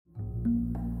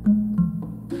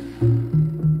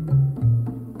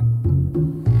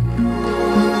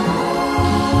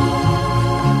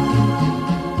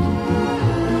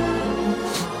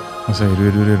säger du?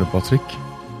 Är du redo, Patrik?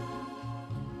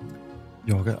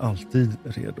 Jag är alltid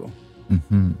redo.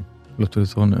 Låter det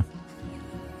så nu?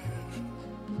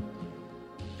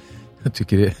 Jag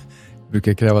tycker det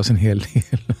brukar krävas en hel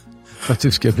del för att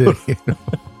du ska bli redo.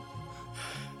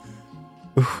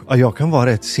 Jag kan vara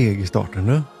rätt seg i starten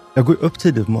nu. Jag går upp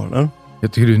tidigt på morgonen.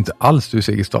 Jag tycker du inte alls du är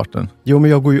seg i starten. Jo,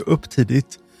 men jag går ju upp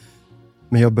tidigt.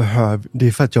 Men det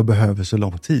är för att jag behöver så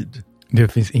lång tid. Det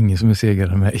finns ingen som är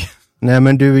segare än mig. Nej,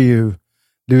 men du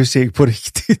är seg på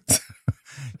riktigt.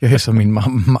 Jag är som min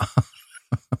mamma.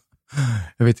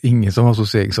 Jag vet ingen som var så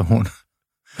seg som hon.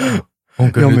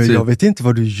 Jag vet inte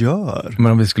vad du gör.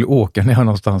 Men om vi skulle åka ner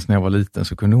någonstans när jag var liten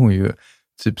så kunde hon ju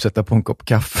typ sätta på en kopp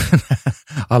kaffe.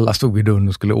 Alla stod vid dörren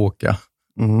och skulle åka.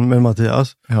 Men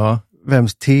Mattias, ja.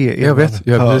 Vems te är jag vet,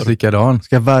 jag är precis likadan.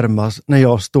 Ska värmas när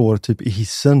jag står typ i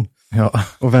hissen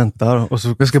och väntar. Och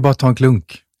så... Jag ska bara ta en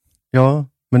klunk. Ja,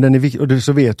 men den är viktig. Och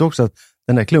så vet du också att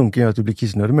den där klunken gör att du blir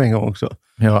kissnödig med en gång också.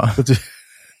 Ja. Så det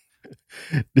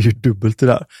är ju dubbelt det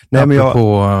där. Nej, men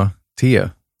på te.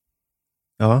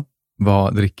 Ja.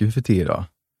 Vad dricker vi för te då?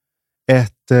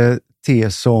 Ett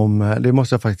te som, det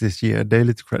måste jag faktiskt ge dig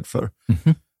lite cred för.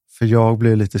 Mm-hmm. För jag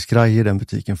blev lite skraj i den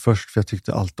butiken först, för jag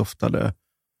tyckte allt doftade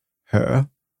hö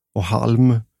och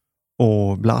halm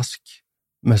och blask.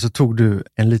 Men så tog du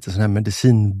en liten sån här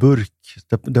medicinburk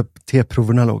där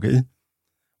teproverna låg i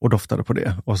och doftade på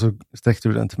det. Och så sträckte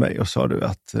du den till mig och sa du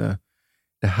att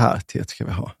det här teet ska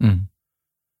vi ha.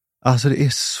 Alltså det är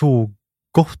så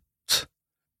gott.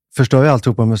 Förstår jag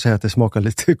alltihopa med att säga att det smakar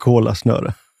lite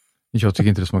kolasnöre? Jag tycker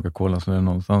inte det smakar kolasnöre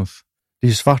någonstans. Det är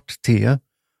ju svart te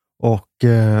och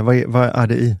vad är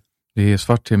det i? Det är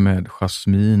svart te med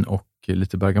jasmin och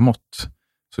lite bergamott.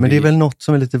 Så men det är väl något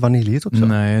som är lite vaniljigt också?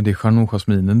 Nej, det är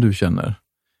jasminen du känner.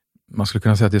 Man skulle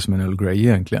kunna säga att det är som en Earl Grey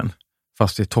egentligen.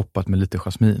 Fast det är toppat med lite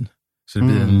jasmin. Så det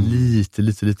blir en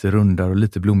lite rundare och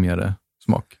lite blommigare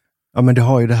smak. Ja, men det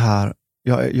har ju det här.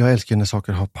 Jag älskar när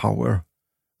saker har power.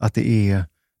 Att det är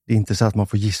inte så att man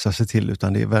får gissa sig till,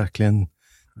 utan det är verkligen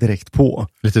direkt på.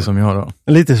 Lite som jag då.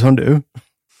 Lite som du.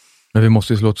 Men vi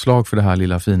måste ju slå ett slag för det här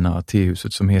lilla fina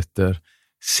tehuset som heter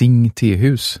Sing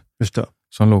tehus. Just det.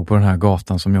 Som låg på den här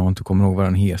gatan som jag inte kommer ihåg vad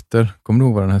den heter. Kommer du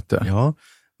ihåg vad den hette? Ja,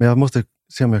 men jag måste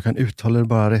se om jag kan uttala det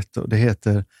bara rätt. Det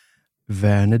heter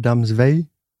Värnedamsväg.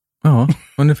 Ja,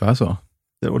 ungefär så.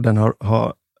 Och den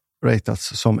har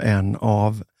ratats som en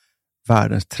av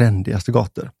världens trendigaste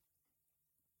gator.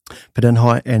 För den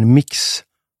har en mix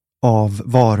av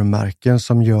varumärken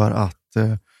som gör att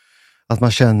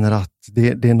man känner att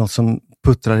det är något som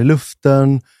puttrar i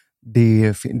luften.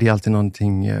 Det är alltid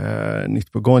någonting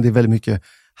nytt på gång. Det är väldigt mycket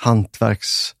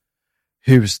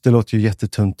hantverkshus. Det låter ju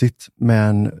jättetuntigt.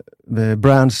 Men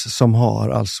brands som har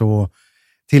alltså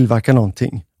tillverkar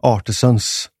någonting.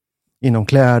 Artisans inom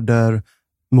kläder,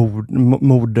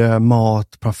 mode,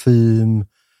 mat, parfym,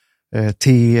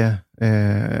 te,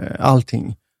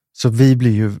 allting. Så vi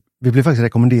blir faktiskt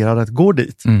rekommenderade att gå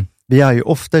dit. Vi är ju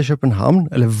ofta i Köpenhamn,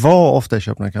 eller var ofta i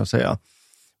Köpenhamn kan jag säga.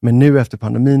 Men nu efter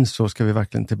pandemin så ska vi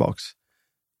verkligen tillbaks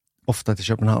ofta till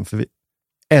Köpenhamn. För vi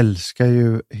älskar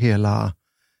ju hela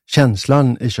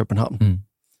känslan i Köpenhamn.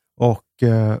 Och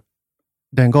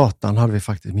den gatan hade vi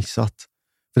faktiskt missat.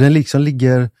 För den liksom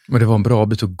ligger... Men det var en bra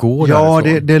bit att gå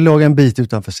därifrån. Ja, det låg en bit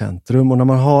utanför centrum. Och när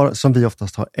man har, som vi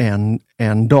oftast har,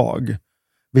 en dag.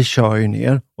 Vi kör ju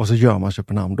ner och så gör man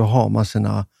Köpenhamn. Då har man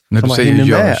sina... När du säger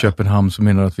gör Köpenhamn så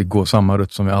menar du att vi går samma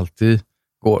rutt som vi alltid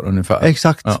går ungefär?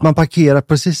 Exakt, ja. Man parkerar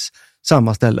precis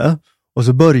samma ställe. Och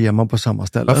så börjar man på samma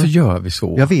ställe. Varför gör vi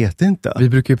så? Jag vet inte. Vi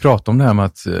brukar ju prata om det här med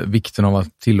att vikten av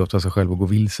att tillåta sig själv att gå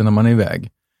vilse när man är iväg.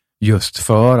 Just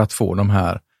för att få de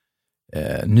här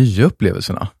nya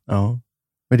upplevelserna. Ja.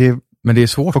 Men det är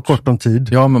svårt. För kort om tid.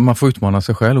 Ja, men man får utmana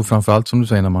sig själv och framförallt som du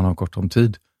säger när man har kort om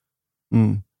tid.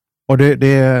 Och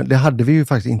det hade vi ju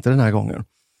faktiskt inte den här gången.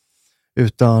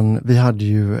 Utan vi hade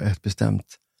ju ett bestämt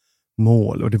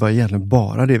mål och det var egentligen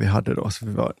bara det vi hade då. Så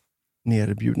vi var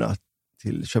nerbjudna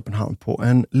till Köpenhamn på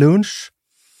en lunch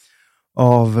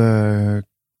av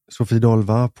Sofie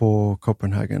Dolva på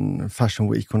Köpenhamn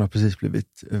Fashion Week. Hon har precis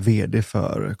blivit vd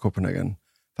för Köpenhamn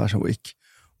Fashion Week.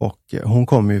 Och hon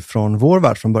kom ju från vår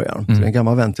värld från början. Så en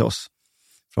gammal vän till oss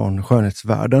från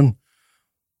skönhetsvärlden.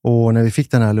 Och när vi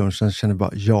fick den här lunchen kände jag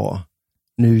bara,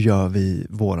 nu gör vi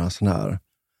våran sån här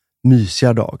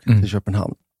mysiga dag till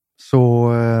Köpenhamn.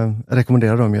 Så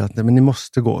rekommenderar de ju att men ni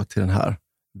måste gå till den här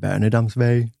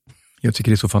Värnedamsväg. Jag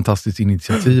tycker det är så fantastiskt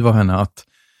initiativ av henne att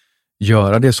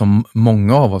göra det som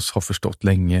många av oss har förstått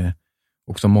länge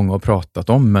och som många har pratat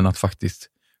om, men att faktiskt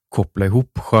koppla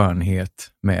ihop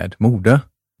skönhet med mode.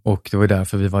 Och det var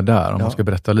därför vi var där, om man ska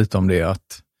berätta lite om det,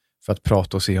 att för att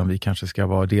prata och se om vi kanske ska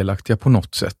vara delaktiga på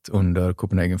något sätt under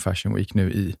Copenhagen Fashion Week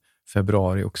nu i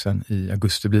februari och sen i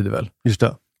augusti blir det väl. Just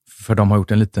det. För de har gjort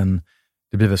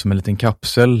det blir väl som en liten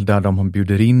kapsel där de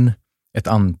bjuder in ett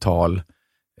antal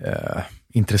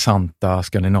intressanta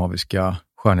skandinaviska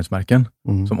skönhetsmärken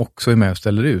som också är med och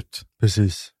ställer ut.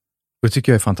 Precis. Och det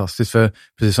tycker jag är fantastiskt, för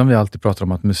precis som vi alltid pratar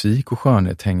om att musik och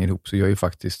skönhet hänger ihop, så gör ju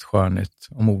faktiskt skönhet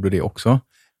och mode det också.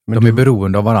 Men de är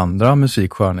beroende av varandra,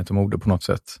 musik, skönhet och mode på något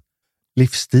sätt.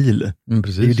 Livsstil,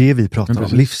 precis. Det är ju det vi pratar om.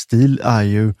 Livsstil är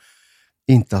ju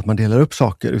inte att man delar upp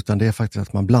saker, utan det är faktiskt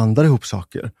att man blandar ihop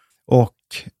saker. Och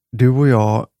du och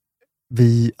jag,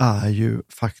 vi är ju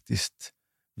faktiskt,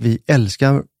 vi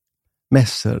älskar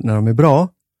mässor när de är bra,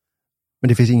 men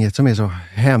det finns inget som är så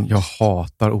hemskt. Jag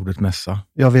hatar ordet mässa.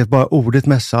 Jag vet bara ordet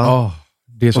mässa.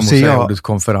 Det är som att säga ordet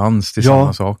konferens, det är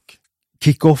samma sak.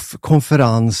 Kick-off,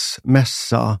 konferens,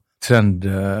 mässa.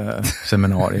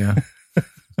 Trendseminarier.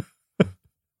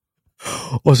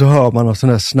 Och så hör man någon sån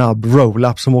där snabb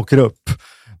roll-up som åker upp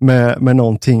med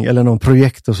någonting, eller någon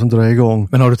projektor som drar igång.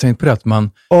 Men har du tänkt på det att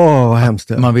vad hemskt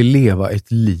det är. Man vill leva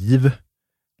ett liv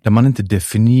där man inte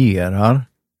definierar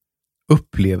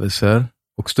upplevelser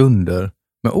och stunder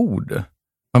med ord.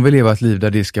 Man vill leva ett liv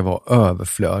där det ska vara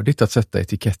överflödigt att sätta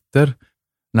etiketter.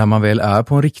 När man väl är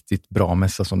på en riktigt bra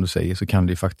mässa som du säger, så kan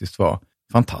det ju faktiskt vara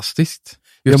fantastiskt.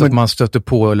 Just att man stöter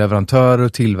på leverantörer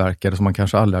och tillverkare som man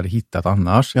kanske aldrig hade hittat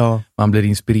annars. Ja. Man blir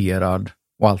inspirerad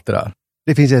och allt det där.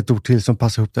 Det finns ett ord till som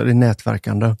passar ihop där, det är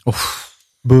nätverkande.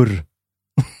 Burr.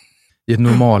 I ett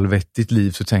normalvettigt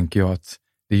liv så tänker jag att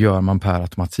det gör man per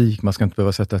automatik. Man ska inte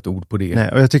behöva sätta ett ord på det.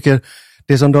 Nej, och jag tycker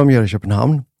det som de gör i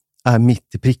Köpenhamn är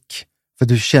mitt i prick. För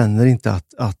du känner inte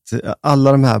att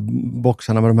alla de här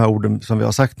boxarna med de här orden som vi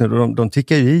har sagt nu, de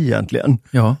tickar ju i egentligen.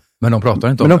 Ja, men de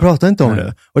pratar inte om det. Men de pratar inte om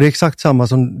det. Och det är exakt samma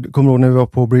som, kommer du ihåg när vi var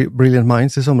på Brilliant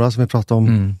Minds i somras som vi pratade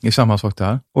om. Det är samma sak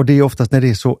där. Och det är oftast när det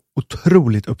är så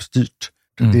otroligt uppstyrt.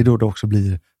 Det är då det också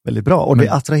blir väldigt bra. Och det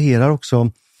attraherar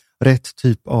också rätt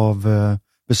typ av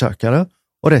besökare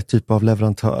och rätt typ av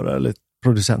leverantörer eller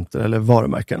producenter eller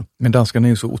varumärken. Men danskarna är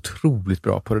ju så otroligt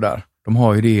bra på det där. De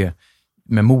har ju det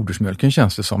med modersmjölken,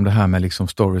 känns det som, det här med liksom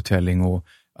storytelling och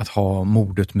att ha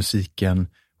modet, musiken,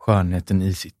 skönheten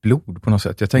i sitt blod på något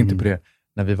sätt. Jag tänkte på det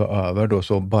när vi var över då,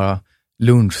 så bara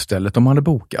lunchstället de hade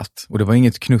bokat. Och det var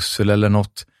inget knussel eller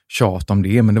något tjat om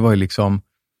det, men det var ju liksom,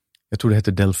 jag tror det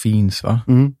hette Delfins, va?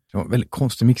 Det var en väldigt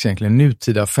konstig mix egentligen.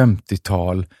 Nutida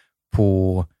 50-tal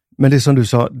på... Men det som du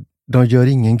sa, de gör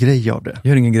ingen grej av det.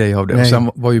 Gör ingen grej av det. Och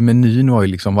sen var ju menyn var ju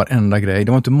liksom varenda grej.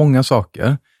 Det var inte många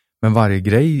saker, men varje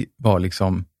grej var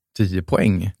liksom 10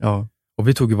 poäng. Ja. Och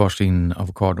vi tog ju varsin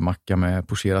avokadomacka med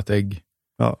pocherat ägg.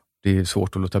 Ja. Det är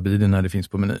svårt att låta bli det när det finns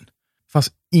på menyn. Det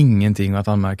fanns ingenting att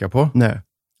anmärka på. Nej.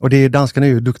 Och danskarna är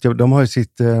ju duktiga. De har ju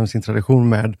sin tradition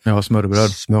med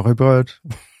smörrebröd.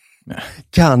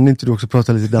 Kan inte du också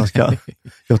prata lite danska?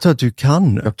 Jag tror att du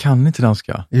kan. Jag kan inte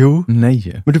danska. Jo.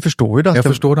 Nej. Men du förstår ju danska. Jag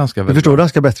förstår danska väldigt Du förstår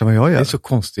danska bättre än vad jag gör. Det är så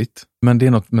konstigt. Men det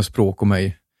är något med språk och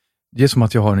mig. Det är som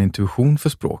att jag har en intuition för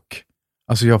språk.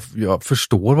 Alltså jag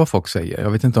förstår vad folk säger.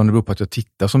 Jag vet inte om det beror på att jag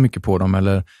tittar så mycket på dem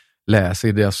eller läser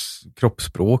i deras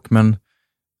kroppsspråk, men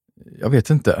jag vet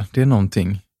inte. Det är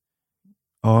någonting.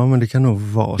 Ja, men det kan nog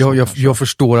vara så. Jag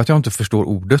förstår att jag inte förstår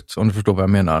ordet, om du förstår vad jag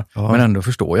menar. Ja. Men ändå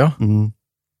förstår jag.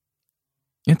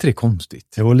 Är inte det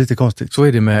konstigt? Det var lite konstigt. Så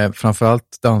är det med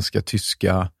framförallt danska,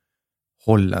 tyska,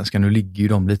 holländska. Nu ligger ju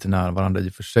de lite nära varandra i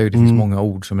och för sig. Det finns många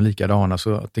ord som är likadana,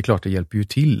 så det är klart det hjälper ju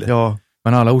till. Ja.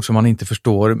 Men alla ord som man inte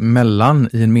förstår mellan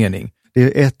i en mening.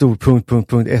 Det är ett ord, punkt,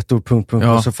 ett ord, punkt,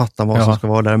 och så fattar man vad som ska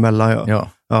vara däremellan.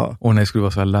 Ja. Och nej, skulle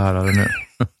vara så här lärare nu.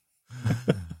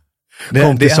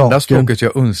 det enda språket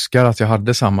jag önskar att jag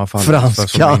hade samma fall franskan.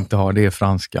 Som jag inte har, det är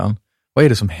franskan. Vad är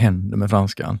det som händer med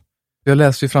franskan? Jag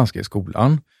läser ju franska i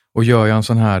skolan och gör jag en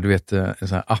sån här, du vet, en sån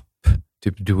här app,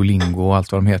 typ Duolingo och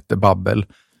allt vad de heter, Babbel,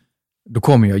 då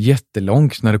kommer jag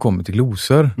jättelångt när det kommer till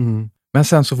glosor. Men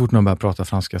sen så fort någon börjar prata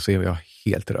franska så är jag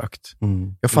helt rökt.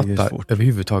 Jag fattar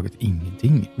överhuvudtaget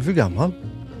ingenting. Du är för gammal.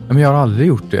 Men jag har aldrig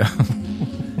gjort det.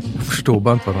 Jag förstår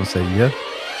bara inte vad de säger.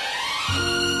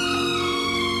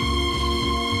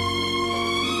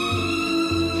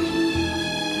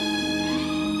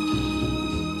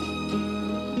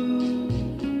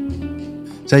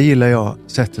 Sen gillar jag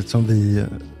sättet som vi,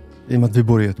 i och med att vi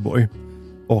bor i Göteborg,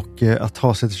 och att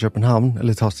ta sig till Köpenhamn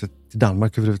eller ta sig till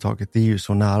Danmark överhuvudtaget, det är ju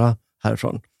så nära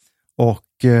härifrån. Och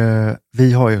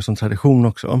vi har ju som tradition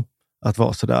också att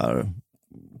vara så där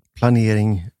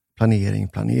planering.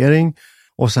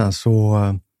 Och sen så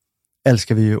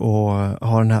älskar vi ju att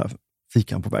ha den här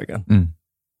fikan på vägen.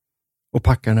 Och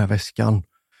packa den här väskan.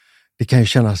 det kan ju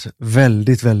kännas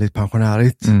väldigt, väldigt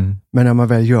pensionärigt. Men när man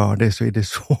väl gör det så är det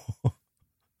så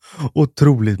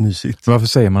otroligt mysigt. Varför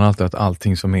säger man alltid att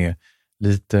allting som är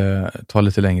tar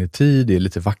lite längre tid, är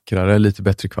lite vackrare, lite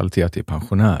bättre kvalitet, att det är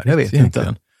pensionärigt? Jag vet egentligen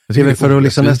inte. Det är väl för att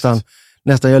liksom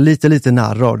nästan göra lite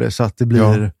narr av det så att det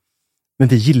blir... Ja. Men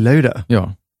vi gillar ju det.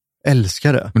 Ja.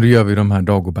 Älskar det. Men då gör vi de här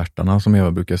dagobärtarna som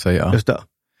Eva brukar säga. Just det.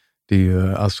 Det är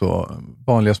ju alltså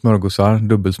vanliga smörgåsar,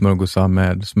 dubbelsmörgåsar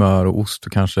med smör och ost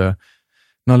och kanske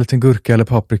någon liten gurka eller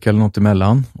paprika eller något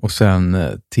emellan. Och sen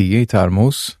te i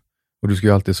termos. Och du ska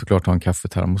ju alltid såklart ha en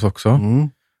kaffetermos också.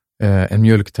 En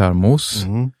mjölktermos.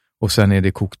 Och sen är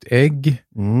det kokt ägg.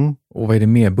 Och vad är det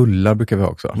mer? Bullar brukar vi ha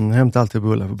också. Hämta alltid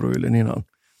bullar på broilen innan.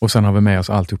 Och sen har vi med oss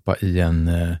alltihopa i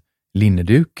en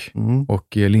linneduk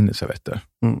och linneservetter.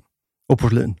 Och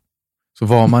porslin. Så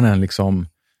var man än liksom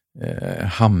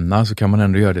hamnar så kan man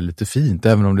ändå göra det lite fint,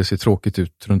 även om det ser tråkigt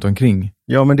ut runt omkring.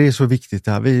 Ja, men det är så viktigt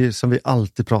det här, som vi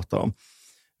alltid pratar om.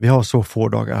 Vi har så få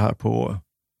dagar här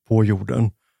på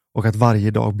jorden och att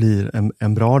varje dag blir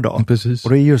en bra dag. Precis.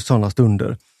 Och det är just sådana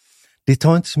stunder. Det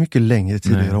tar inte så mycket längre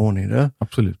tid att göra ordning det.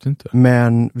 Absolut inte.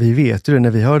 Men vi vet ju det,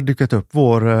 när vi har dykat upp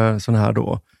vår sån här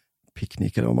då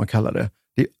picknick eller vad man kallar det.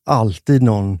 Det är alltid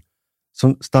någon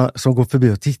som går förbi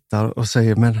och tittar och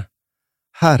säger, men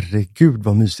herregud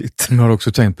vad mysigt. Jag har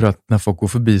också tänkt på att när folk går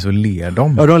förbi så ler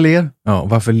de. Ja, de ler. Ja,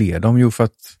 varför ler de? Jo, för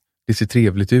att det ser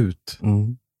trevligt ut.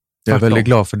 Jag är väldigt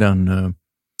glad för den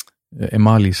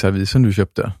emaljservisen du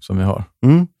köpte som vi har.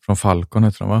 Från Falcon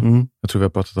heter den, va? Jag tror vi har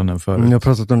pratat om den förut. Jag har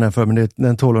pratat om den förut, men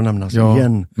den tål att nämnas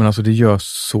igen. Men alltså det gör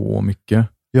så mycket.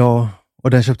 Ja, och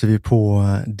den köpte vi på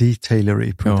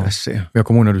detailery.se. Ja. Jag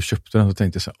kommer ihåg när du köpte den så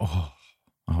tänkte jag så här,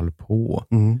 jag håller på.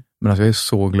 Men alltså jag är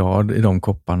så glad i de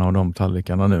kopparna och de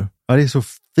tallrikarna nu. Ja, det är så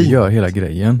fint. Det gör hela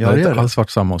grejen. Ja, det har inte alls varit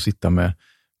samma att sitta med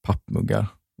pappmuggar.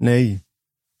 Nej.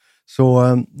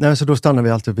 Så då stannar vi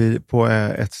alltid på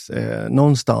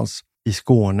någonstans i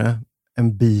Skåne,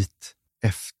 en bit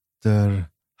efter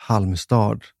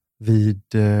Halmstad, vid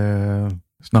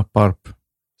Snapparp.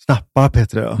 Snapparp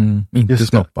heter det, ja. Inte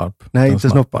Snopparp. Nej, inte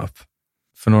Snopparp.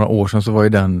 För några år sedan så var ju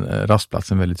den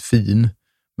rastplatsen väldigt fin.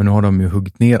 Men nu har de ju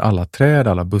huggit ner alla träd,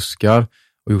 alla buskar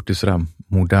och gjort det sådär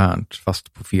modernt,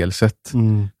 fast på fel sätt.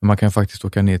 Men man kan faktiskt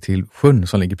åka ner till sjön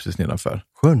som ligger precis nedanför.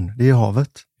 Sjön? Det är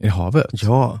havet. Är det havet?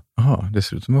 Ja. Jaha, det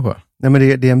ser ut som en sjö. Nej, men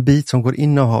det är en bit som går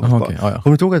in av havet. Okay, ja.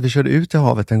 Kommer du ihåg att vi körde ut till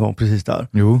havet en gång precis där?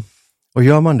 Jo. Och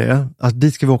gör man det, alltså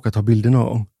dit ska vi åka och ta bilder någon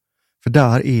gång. För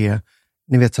där är,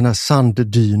 ni vet, sådana här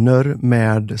sanddyner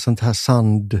med sånt här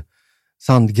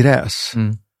sandgräs.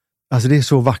 Alltså det är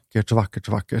så vackert, så vackert,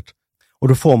 så vackert. Och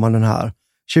då får man den här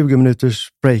 20 minuters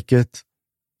breaket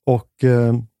och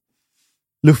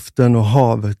luften och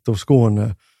havet och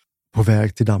Skåne på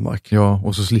väg till Danmark. Ja,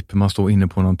 och så slipper man stå inne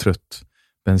på någon trött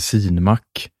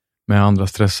bensinmack med andra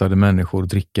stressade människor och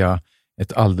dricka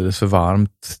ett alldeles för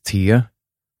varmt te,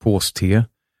 påste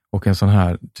och en sån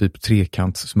här typ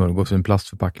trekants smörgås i en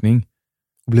plastförpackning.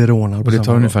 Och blir rånad. Och det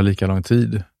tar ungefär lika lång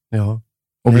tid. Ja.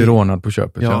 Och blir rånad på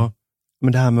köpet. Ja,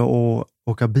 men det här med att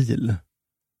åka bil,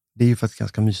 det är ju faktiskt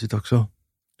ganska mysigt också.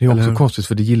 Det är också konstigt,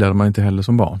 för det gillade man inte heller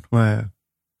som barn. Nej.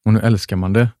 Och nu älskar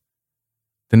man det.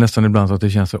 Det är nästan ibland så att det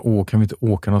känns så, kan vi inte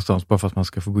åka någonstans bara för att man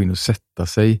ska få gå in och sätta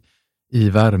sig i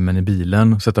värmen i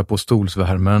bilen, sätta på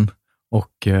stolsvärmen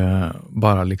och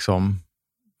bara liksom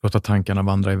låta tankarna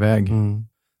vandra iväg.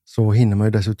 Så hinner man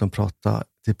ju dessutom prata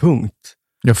till punkt.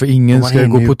 Ja, för ingen ska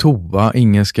gå på toa,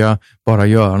 ingen ska bara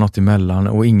göra något emellan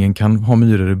och ingen kan ha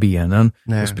myror i benen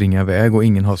och springa iväg och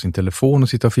ingen har sin telefon och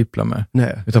sitta och fippla med.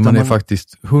 Nej. Utan man är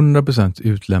faktiskt 100%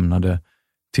 utlämnade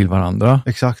till varandra.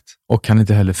 Exakt. Och kan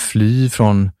inte heller fly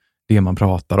från det man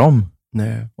pratar om.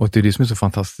 Nej. Och det är det som är så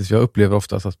fantastiskt. Jag upplever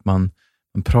oftast att man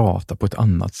pratar på ett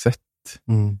annat sätt.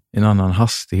 En annan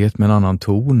hastighet med en annan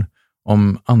ton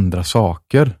om andra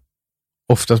saker.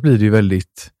 Oftast blir det ju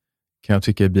väldigt, kan jag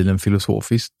tycka, i bilen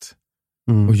filosofiskt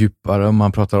och djupare. Och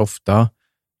man pratar ofta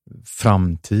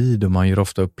framtid och man gör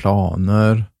ofta upp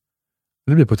planer.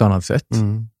 Det blir på ett annat sätt.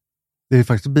 Det är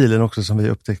faktiskt bilen också som vi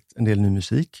har upptäckt en del ny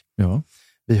musik. Ja.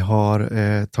 Vi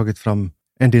har tagit fram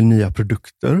en del nya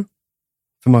produkter.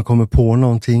 För man kommer på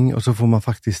någonting och så får man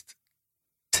faktiskt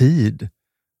tid.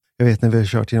 Jag vet när vi har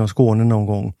kört genom Skåne någon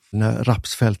gång, när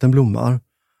rapsfälten blommar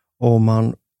och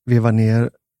man vevar ner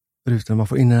rutan, man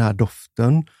får in den här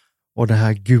doften och det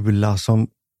här gula som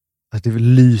att det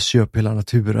lyser upp hela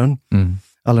naturen.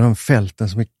 Alla de fälten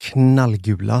som är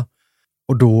knallgula.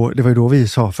 Och det var ju då vi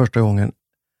sa första gången,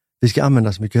 vi ska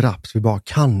använda så mycket raps vi bara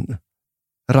kan.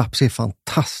 Raps är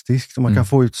fantastiskt och man kan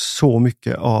få ut så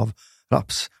mycket av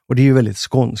raps. Och det är ju väldigt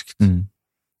skånskt.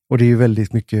 Och det är ju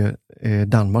väldigt mycket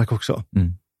Danmark också.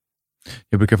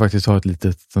 Jag brukar faktiskt ha ett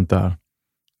litet sånt där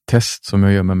test som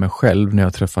jag gör med mig själv när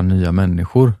jag träffar nya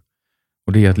människor.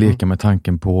 Och det är att leka med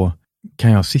tanken på,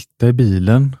 kan jag sitta i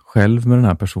bilen själv med den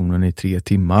här personen i 3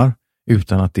 timmar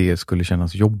utan att det skulle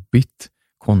kännas jobbigt,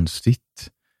 konstigt,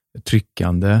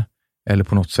 tryckande eller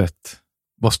på något sätt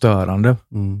vara störande.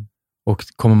 Och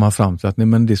kommer man fram till att nej,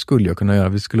 men det skulle jag kunna göra.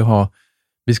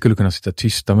 Vi skulle kunna sitta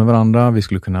tysta med varandra, vi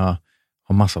skulle kunna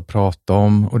ha massa att prata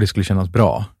om och det skulle kännas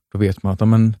bra. Då vet man att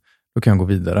men, då kan jag gå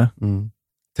vidare.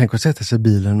 Tänk att sätta sig i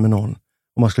bilen med någon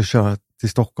om man skulle köra till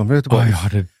Stockholm från Göteborg. Jag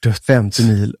hade dött. 50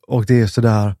 mil och det är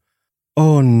sådär,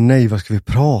 nej, vad ska vi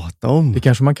prata om? Det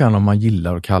kanske man kan om man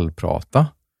gillar att kallprata.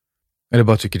 Eller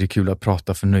bara tycker det är kul att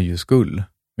prata för nöjes skull.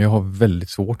 Men jag har väldigt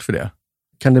svårt för det.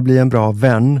 Kan det bli en bra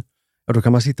vän, då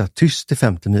kan man sitta tyst i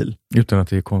 50 mil. Utan att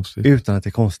det är konstigt. Utan att det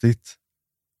är konstigt.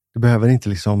 Du behöver inte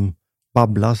liksom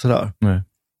babbla sådär. Nej.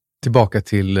 Tillbaka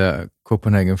till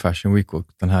Copenhagen Fashion Week och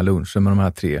den här lunchen med de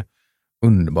här 3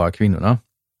 underbara kvinnorna.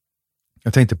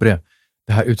 Jag tänkte på det.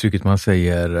 Det här uttrycket man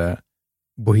säger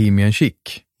bohemian chic.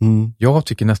 Jag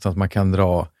tycker nästan att man kan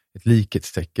dra ett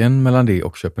likhetstecken mellan det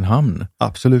och Köpenhamn.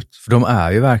 Absolut. För de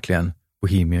är ju verkligen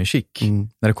bohemian chic.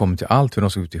 När det kommer till allt, hur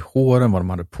de såg ut i håren, vad de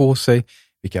hade på sig,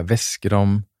 vilka väskor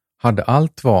de hade.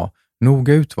 Allt var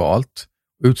noga utvalt,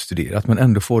 utstuderat, men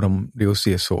ändå får de det att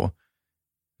se så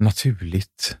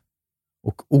naturligt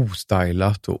och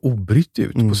ostylat och obrytt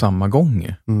ut på samma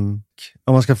gång. Om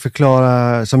man ska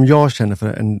förklara som jag känner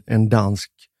för en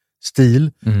dansk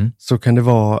stil så kan det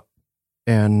vara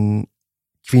en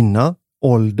kvinna.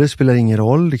 Ålder spelar ingen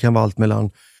roll. Det kan vara allt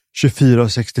mellan 24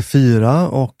 och 64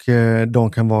 och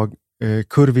de kan vara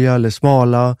kurviga eller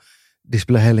smala. Det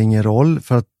spelar heller ingen roll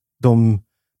för att de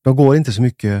går inte så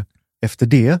mycket efter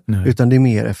det. Nej. Utan det är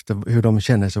mer efter hur de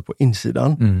känner sig på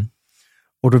insidan.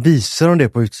 Och då visar de det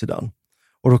på utsidan.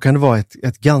 Och då kan det vara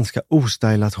ett ganska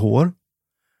ostylat hår.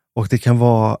 Och det kan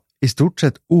vara i stort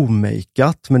sett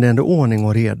omakeat, men det är ändå ordning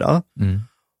och reda.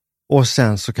 Och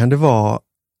sen så kan det vara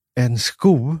en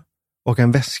sko och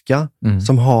en väska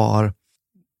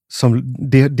som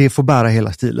det får bära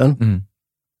hela stilen.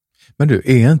 Men du,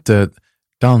 är inte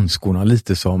danskorna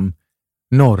lite som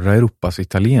norra Europas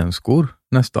italienskor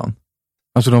nästan?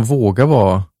 Alltså de vågar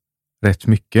vara rätt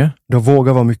mycket. De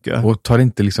vågar vara mycket. Och tar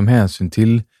inte liksom hänsyn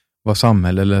till vad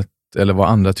samhället eller vad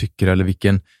andra tycker eller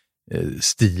vilken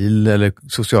stil eller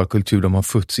social kultur de har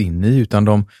fötts in i, utan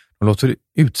de låter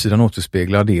utsidan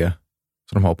återspegla det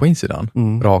som de har på insidan.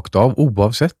 Rakt av,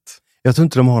 oavsett. Jag tror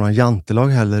inte de har någon jantelag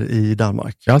heller i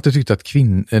Danmark. Jag har alltid tyckt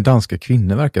att danska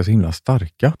kvinnor verkar så himla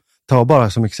starka. Ta bara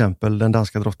som exempel den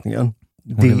danska drottningen.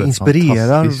 Det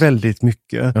inspirerar väldigt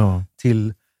mycket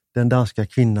till den danska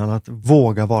kvinnan att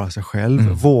våga vara sig själv,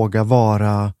 våga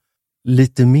vara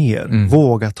lite mer,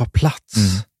 våga ta plats.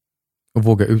 Och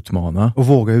våga utmana.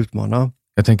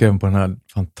 Jag tänker även på den här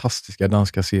fantastiska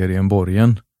danska serien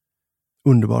Borgen.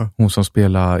 Underbar. Hon som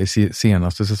spelar i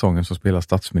senaste säsongen som spelar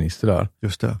statsminister där.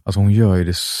 Just det. Alltså hon gör ju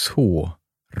det så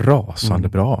rasande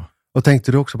bra. Och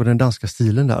tänkte du också på den danska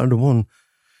stilen där?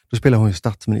 Då spelar hon ju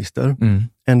statsminister.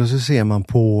 Ändå så ser man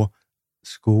på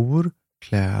skor,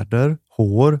 kläder,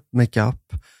 hår,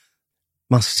 makeup.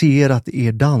 Man ser att det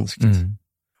är danskt.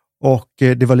 Och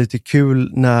det var lite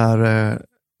kul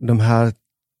när de här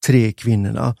 3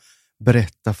 kvinnorna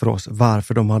berättar för oss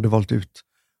varför de hade valt ut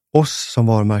oss som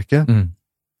varumärke.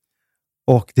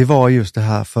 Och det var just det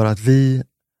här för att vi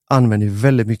använder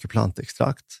väldigt mycket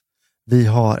plantextrakt. Vi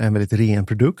har en väldigt ren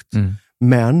produkt,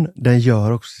 men den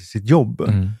gör också sitt jobb.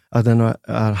 Att den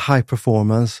är high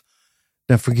performance,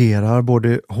 den fungerar,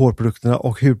 både hårprodukterna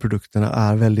och hudprodukterna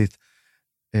är väldigt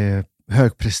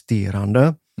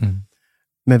högpresterande.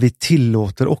 Men vi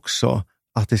tillåter också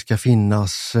att det ska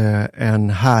finnas en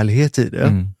härlighet i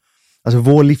det. Alltså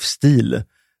vår livsstil,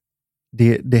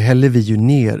 det häller vi ju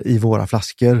ner i våra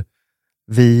flaskor.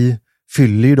 Vi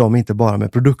fyller ju dem inte bara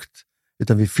med produkt,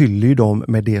 utan vi fyller ju dem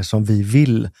med det som vi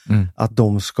vill att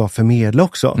de ska förmedla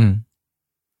också.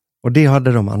 Och det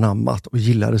hade de anammat och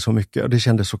gillade så mycket. Och det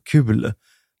kändes så kul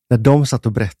när de satt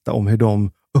och berättade om hur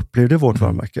de upplevde vårt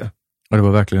varumärke. Och det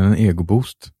var verkligen en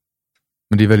egoboost.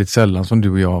 Men det är väldigt sällan som du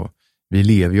och jag, vi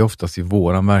lever ju oftast i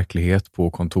våran verklighet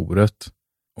på kontoret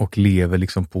och lever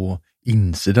liksom på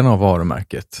insidan av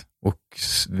varumärket och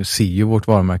ser ju vårt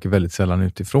varumärke väldigt sällan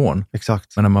utifrån.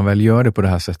 Exakt. Men när man väl gör det på det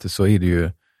här sättet så är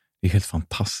det är helt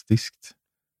fantastiskt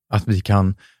att vi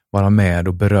kan vara med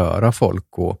och beröra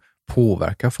folk och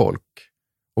påverka folk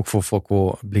och få folk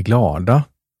att bli glada.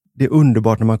 Det är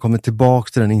underbart när man kommer tillbaka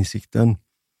till den insikten,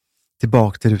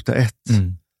 tillbaka till ruta 1.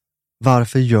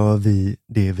 Varför gör vi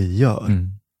det vi gör?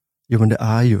 Jo, men det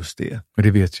är just det. Och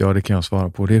det vet jag, det kan jag svara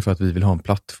på. Det är för att vi vill ha en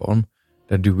plattform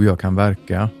där du och jag kan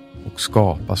verka och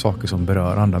skapa saker som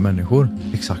berör andra människor.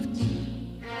 Exakt.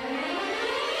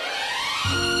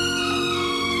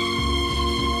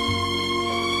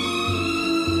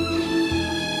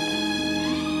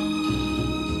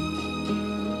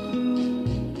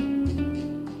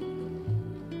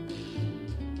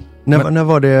 När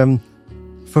var det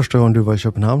första gången du var i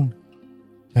Köpenhamn?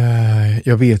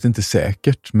 Jag vet inte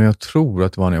säkert, men jag tror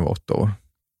att det var när jag var 8 år.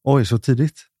 Oj, så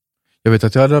tidigt? Jag vet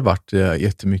att jag hade varit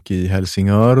jättemycket i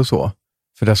Helsingör och så.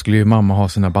 För där skulle ju mamma ha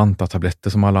sina bantatabletter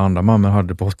som alla andra mammor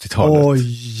hade på 80-talet.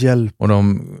 Oj, hjälp! Och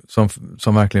de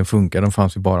som verkligen funkar, de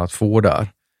fanns ju bara att få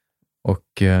där. Och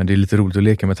det är lite roligt att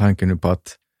leka med tanken nu på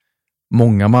att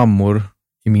många mammor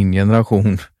i min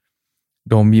generation,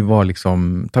 de var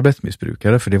liksom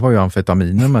tablettmissbrukare, för det var ju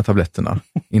amfetaminer med tabletterna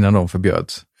innan de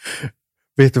förbjöds.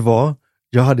 Vet du vad?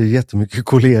 Jag hade jättemycket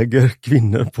kollegor,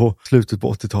 kvinnor på slutet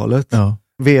på 80-talet. Ja.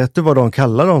 Vet du vad de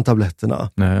kallar de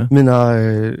tabletterna? Nej. Mina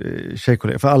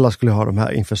tjejkollegor, för alla skulle ha de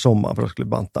här inför sommaren för att de skulle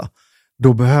banta.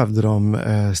 Då behövde de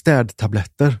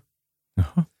städtabletter.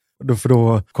 Jaha. För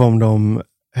då kom de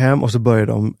hem och så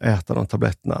började de äta de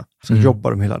tabletterna. Så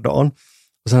jobbade de hela dagen.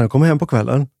 Och sen när de kom hem på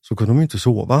kvällen så kunde de inte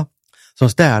sova. Så de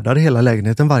städade hela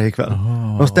lägenheten varje kväll.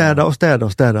 De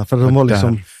städade. För de var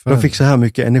liksom, de fick så här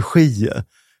mycket energi.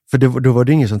 För då var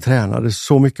det ingen som tränade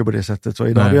så mycket på det sättet. Så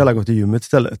idag hade ju alla gått i gymmet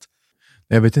istället.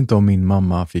 Jag vet inte om min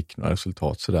mamma fick några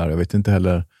resultat sådär. Jag vet inte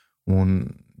heller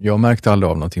jag märkte aldrig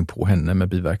av någonting på henne med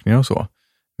biverkningar och så.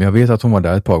 Men jag vet att hon var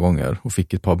där ett par gånger och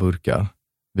fick ett par burkar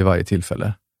vid varje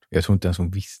tillfälle. Jag tror inte ens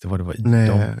hon visste vad det var i dem.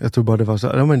 Nej, jag tror bara det var så.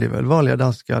 Ja, men det är väl vanliga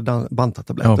danska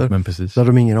bantatabletter. Ja, men precis. Så hade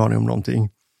de ingen aning om någonting.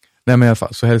 Nej, men i alla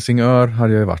fall. Så Helsingör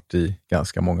hade jag varit i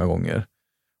ganska många gånger.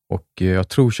 Och jag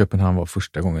tror Köpenhamn var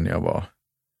första gången när jag var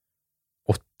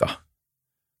 8.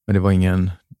 Men det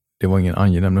var ingen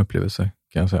angenäm upplevelse,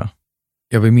 kan jag säga.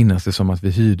 Jag vill minnas det som att vi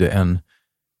hyrde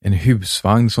en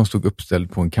husvagn som stod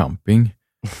uppställd på en camping.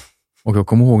 Och jag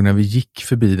kommer ihåg när vi gick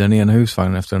förbi den ena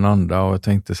husvagnen efter den andra och jag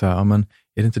tänkte så här, men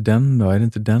är det inte den då? Är det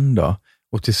inte den då?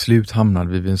 Och till slut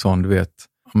hamnade vi vid en sån, du vet,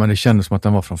 men det kändes som att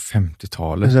den var från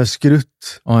 50-talet. En sån här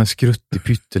skrutt. Ja, en skruttig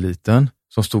pytteliten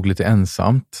som stod lite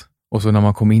ensamt. Och så när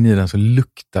man kom in i den så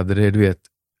luktade det, du vet,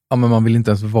 men man vill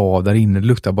inte ens vara där inne. Det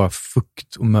luktade bara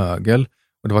fukt och mögel.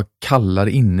 Och det var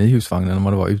kallare inne i husvagnen än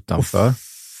vad det var utanför.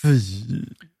 Fy.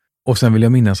 Och sen vill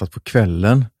jag minnas att på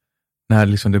kvällen, när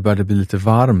liksom det började bli lite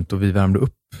varmt och vi värmde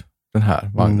upp den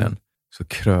här vagnen, så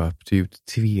kröp det ut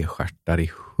tvestjärtar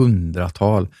i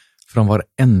 100-tal från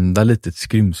varenda litet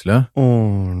skrymsle.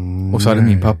 Och så hade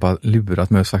min pappa lurat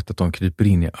mig och sagt att de kryper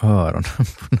in i öronen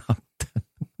på natten.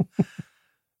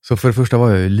 Så för det första var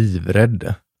jag ju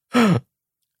livrädd.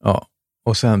 Ja.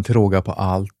 Och sen till råga på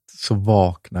allt så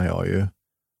vaknar jag ju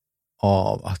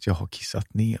av att jag har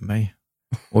kissat ner mig.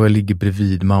 Och jag ligger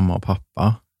bredvid mamma och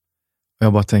pappa. Och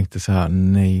jag bara tänkte så här,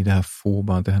 nej, det här får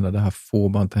bara inte hända. Det här får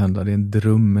bara inte hända. Det är en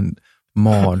dröm, en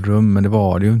mardröm, men det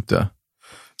var det ju inte.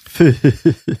 Fy.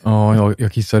 Ja,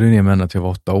 jag kissade ju ner mig ända till jag var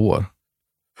 8 år.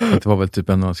 Det var väl typ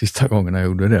en av de sista gångerna jag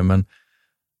gjorde det, men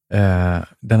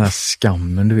den här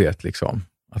skammen, du vet, liksom.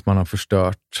 Att man har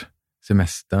förstört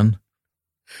semestern.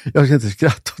 Jag ska inte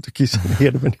skratta åt att kissa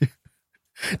ner, men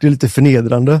det är lite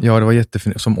förnedrande. Ja, det var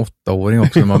jätteförnedrande. Som 8-åring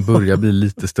också, när man börjar bli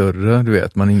lite större, du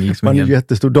vet. Man är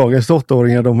jättestor. Dagens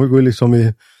 8-åringar, de går liksom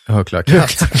i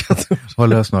högklackat. Har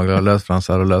lösnaglar,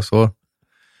 lösfransar och löshår.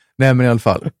 Nej, men i alla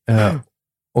fall.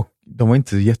 Och de var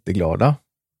inte jätteglada,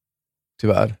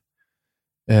 tyvärr.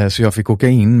 Så jag fick åka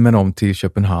in med dem till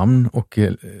Köpenhamn och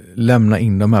lämna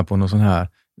in dem här på någon sån här,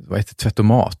 vad heter det,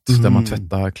 tvättomat, där man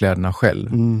tvättar kläderna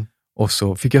själv. Och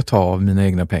så fick jag ta av mina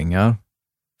egna pengar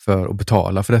för att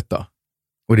betala för detta.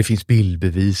 Och det finns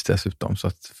bildbevis dessutom, så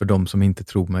att för de som inte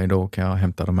tror mig, då kan jag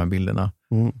hämta de här bilderna.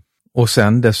 Och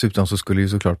sen dessutom så skulle ju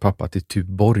såklart pappa till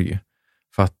Tuborg.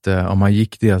 För att om man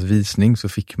gick deras visning så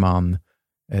fick man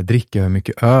dricka hur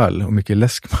mycket öl och mycket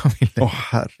läsk man ville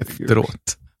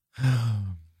efteråt.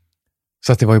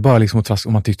 Så att det var ju bara liksom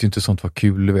och man tyckte inte sånt var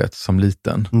kul, du vet, som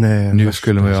liten. Nej, nu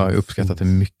skulle man ju ha uppskattat det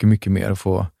mycket, mycket mer att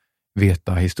få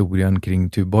veta historien kring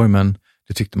Tuborg, men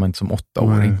det tyckte man inte som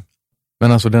 8-åring.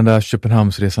 Men alltså den där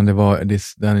Köpenhamnsresan,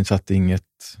 den satte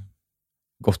inget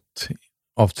gott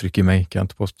avtryck i mig, kan jag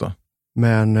inte påstå.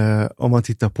 Men om man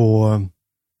tittar på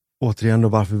återigen då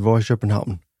varför vi var i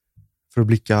Köpenhamn, för att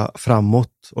blicka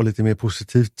framåt och lite mer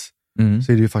positivt,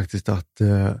 så är det ju faktiskt att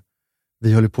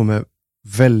vi håller på med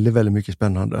väldigt, väldigt mycket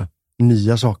spännande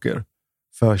nya saker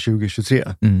för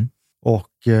 2023. Och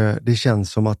det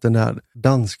känns som att den där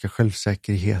danska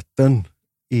självsäkerheten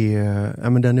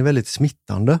den är väldigt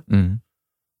smittande.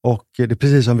 Och det är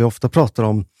precis som vi ofta pratar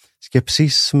om,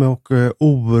 skepsism och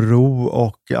oro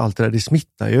och allt det där, det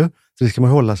smittar ju. Så det ska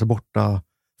man hålla sig borta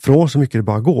från så mycket det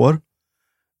bara går.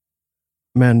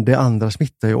 Men det andra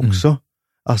smittar ju också.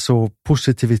 Alltså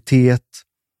positivitet,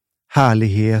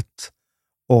 härlighet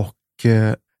och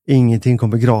ingenting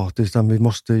kommer gratis, utan vi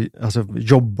måste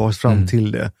jobba oss fram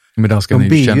till det. Men de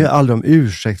ber ju aldrig om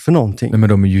ursäkt för någonting. Nej, men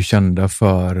de är ju kända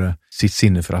för sitt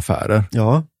sinne för affärer.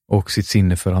 Ja. Och sitt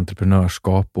sinne för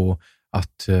entreprenörskap och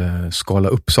att skala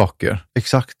upp saker.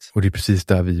 Exakt. Och det är precis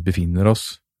där vi befinner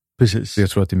oss. Precis. Så jag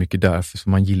tror att det är mycket därför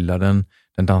som man gillar den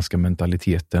danska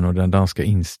mentaliteten och den danska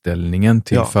inställningen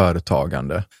till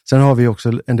företagande. Sen har vi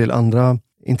också en del andra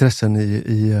intressen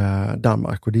i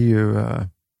Danmark, och det är ju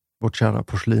vårt kära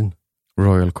porslin.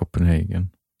 Royal Copenhagen.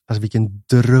 Alltså vilken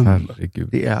dröm. Herregud.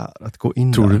 Det är att gå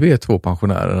in Tror där. du vi är 2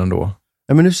 pensionärer ändå?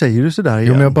 Ja, men nu säger du sådär igen.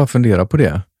 Jo, men jag bara funderar på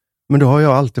det. Men då har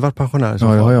jag alltid varit pensionär.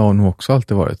 Ja, det har jag nog också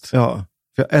alltid varit. Ja,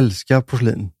 för jag älskar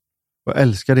porslin. Och jag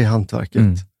älskar det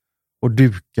hantverket. Och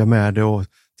duka med det och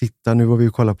titta, nu var vi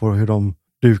och kolla på hur de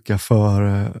dukar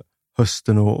för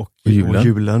hösten och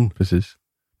julen. Precis.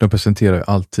 De presenterar ju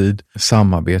alltid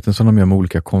samarbeten som de gör med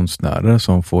olika konstnärer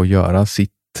som får göra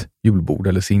sitt julbord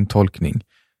eller sin tolkning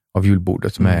av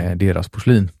julbordet med deras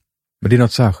porslin. Men det är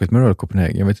något särskilt med Royal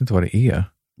Copenhagen, jag vet inte vad det är.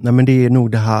 Nej, men det är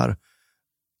nog det här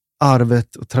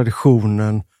arvet och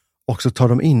traditionen, och så tar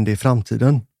de in det i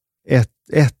framtiden.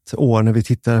 Ett år när vi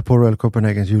tittade på Royal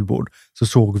Copenhagens julbord så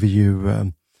såg vi ju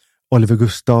Oliver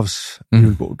Gustavs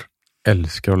julbord.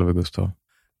 Älskar Oliver Gustav.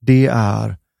 Det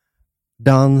är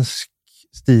dansk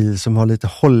stil som har lite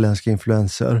holländska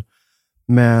influenser,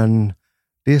 men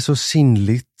det är så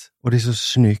sinnligt och det är så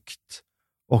snyggt,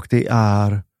 och det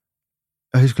är,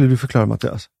 hur skulle du förklara,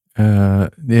 Mattias?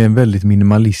 Det är en väldigt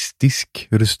minimalistisk,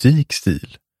 rustik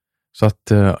stil. Så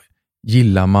att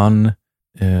gillar man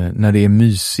när det är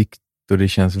mysigt och det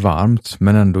känns varmt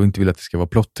men ändå inte vill att det ska vara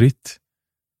plottrigt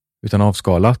utan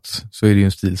avskalat, så är det ju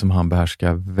en stil som han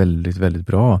behärskar väldigt, väldigt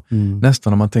bra.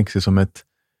 Nästan om man tänker sig som ett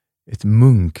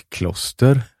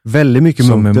munkkloster. Väldigt mycket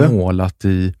som munter. är målat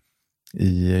i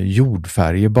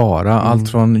jordfärger bara. Allt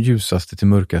från ljusaste till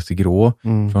mörkaste grå.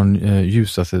 Från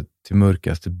ljusaste till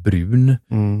mörkaste brun.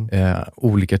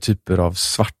 Olika typer av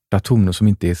svarta toner som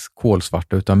inte är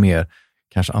kolsvarta utan mer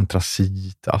kanske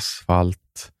antracit,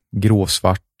 asfalt,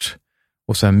 gråsvart.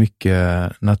 Och sen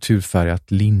mycket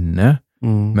naturfärgat linne.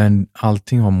 Men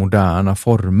allting har moderna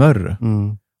former.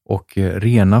 Och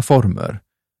rena former.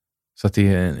 Så att det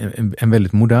är en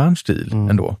väldigt modern stil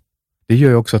ändå. Det gör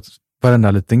ju också att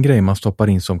varenda liten grej man stoppar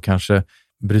in som kanske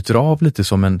bryter av lite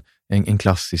som en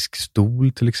klassisk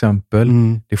stol till exempel.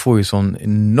 Det får ju sån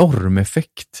enorm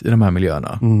effekt i de här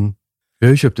miljöerna. Vi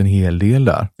har ju köpt en hel del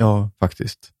där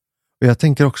faktiskt. Och jag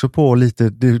tänker också på lite,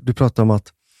 du pratar om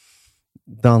att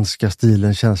danska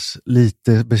stilen känns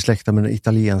lite besläktad med den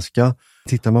italienska.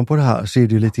 Tittar man på det här så är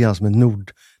det ju lite grann som ett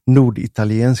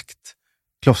norditalienskt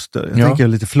kloster. Jag tänker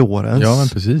lite Florens. Ja, men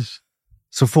precis.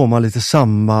 Så får man lite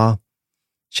samma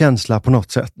känsla på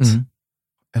något sätt.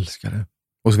 Älskar det.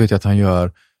 Och så vet jag att han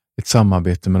gör ett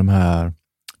samarbete med de här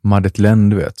Madeleine,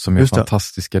 du vet, som gör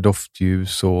fantastiska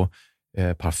doftljus och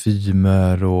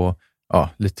parfymer och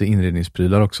lite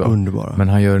inredningsprylar också. Underbara. Men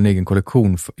han gör en egen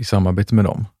kollektion i samarbete med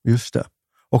dem. Just det.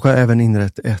 Och har även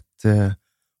inrett ett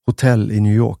hotell i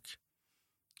New York.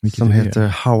 Som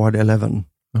heter Howard 11.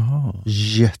 Jaha.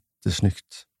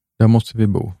 Jättesnyggt. Där måste vi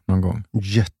bo någon gång.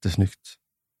 Jättesnyggt.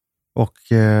 Och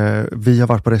vi har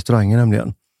varit på restaurangen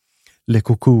nämligen. Le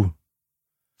Coco.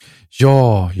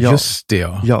 Ja, just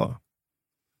det. Ja.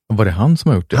 Och var det han som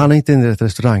har gjort det? Han har inte inrett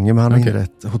restaurangen, men han har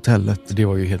inrett hotellet. Det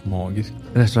var ju helt magiskt.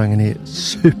 Restaurangen är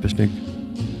supersnygg.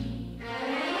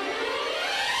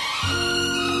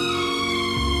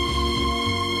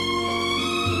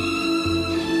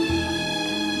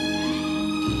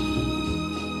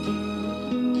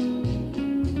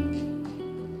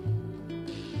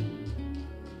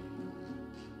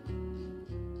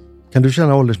 Kan du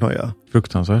känna åldersnoja?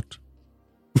 Fruktansvärt.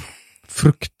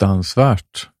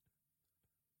 Fruktansvärt.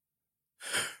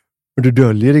 Du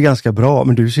döljer det ganska bra,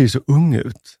 men du ser så ung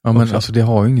ut. Ja, men alltså det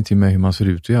har ju ingenting med hur man ser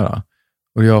ut att göra.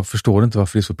 Och jag förstår inte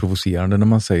varför det är så provocerande när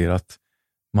man säger att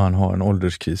man har en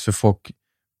ålderskris. För folk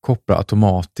kopplar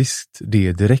automatiskt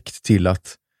det direkt till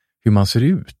att hur man ser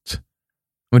ut.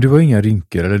 Men du har inga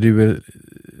rynkor eller du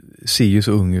ser ju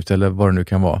så ung ut eller vad det nu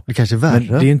kan vara. Det kanske är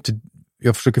värre. Men det är inte,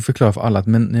 jag försöker förklara för alla att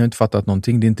men ni har inte fattat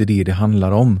någonting. Det är inte det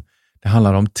handlar om. Det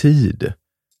handlar om tid.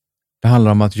 Det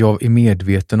handlar om att jag är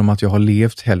medveten om att jag har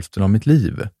levt hälften av mitt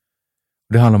liv.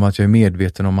 Det handlar om att jag är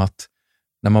medveten om att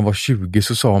när man var 20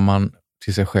 så sa man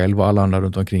till sig själv och alla andra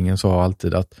runt omkring en sa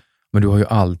alltid att men du har ju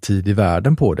all tid i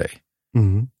världen på dig.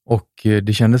 Och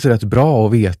det kändes rätt bra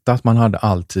att veta att man hade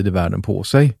all tid i världen på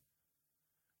sig.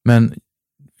 Men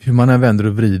hur man än vänder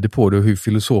och vrider på det och hur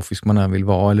filosofisk man än vill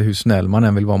vara eller hur snäll man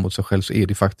än vill vara mot sig själv, så är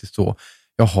det faktiskt så.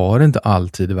 Jag har inte all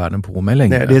tid i världen på mig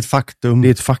längre. Nej, det är ett faktum. Det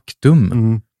är ett faktum.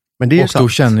 Mm. Men det är och sant. Då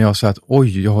känner jag så att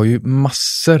oj, jag har ju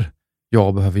massor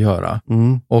jag behöver göra.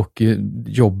 Och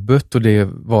jobbet och det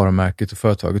varumärket och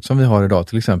företaget som vi har idag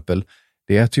till exempel,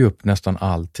 det äter ju upp nästan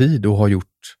all tid och har gjort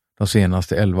de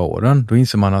senaste 11 åren. Då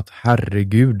inser man att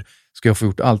herregud, ska jag få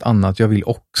gjort allt annat jag vill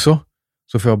också,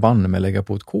 så får jag banne mig lägga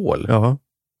på ett kol. Ja.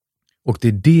 Och det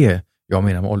är det jag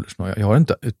menar med åldersnoja. Jag har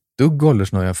inte ett dugg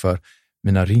åldersnoja för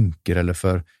mina rynkor eller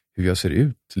för hur jag ser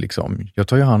ut. Liksom. Jag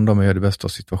tar ju hand om och gör det bästa av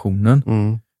situationen.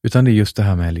 Utan det är just det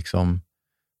här med liksom,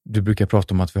 du brukar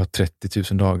prata om att vi har 30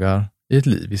 000 dagar i ett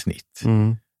liv i snitt.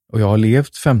 Och jag har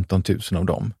levt 15 000 av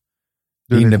dem.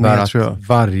 Det innebär att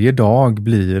varje dag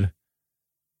blir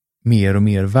mer och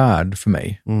mer värd för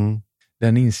mig.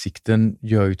 Den insikten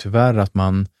gör ju tyvärr att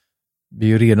vi är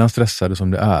ju redan stressade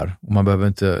som det är. Och man behöver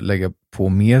inte lägga på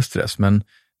mer stress. Men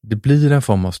det blir en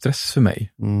form av stress för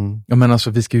mig. Jag menar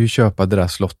alltså, vi ska ju köpa det där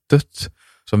slottet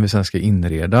som vi sen ska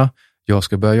inreda. Jag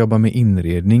ska börja jobba med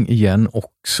inredning igen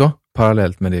också,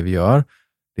 parallellt med det vi gör.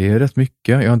 Det är rätt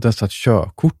mycket. Jag har inte ens tagit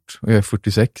körkort och jag är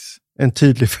 46. En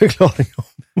tydlig förklaring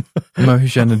om. Men hur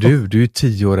känner du? Du är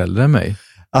 10 år äldre än mig.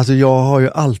 Alltså jag har ju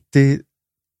alltid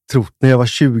trott, när jag var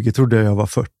 20 trodde jag var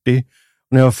 40.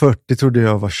 När jag var 40 trodde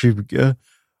jag var 20.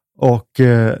 Och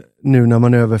nu när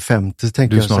man är över 50 så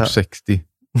tänker jag så här. Du är snart 60.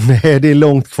 Nej, det är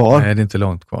långt kvar. Nej, det är inte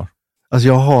långt kvar. Alltså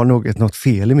jag har nog något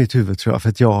fel i mitt huvud tror jag. För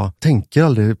att jag tänker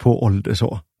aldrig på ålder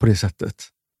så, på det sättet.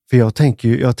 För jag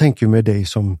tänker med dig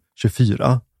som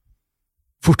 24.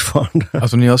 Fortfarande.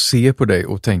 Alltså när jag ser på dig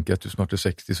och tänker att du snart är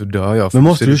 60 så dör jag. Men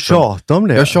måste du tjata om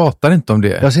det? Jag tjatar inte om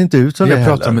det. Jag ser inte ut som det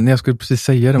heller. Men jag skulle precis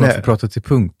säga det, man får prata till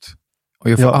punkt. Och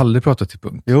jag får aldrig prata till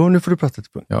punkt. Jo, nu får du prata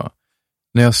till punkt. Ja.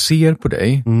 När jag ser på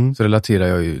dig så relaterar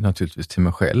jag ju naturligtvis till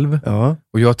mig själv. Ja.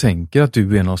 Och jag tänker att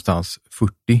du är någonstans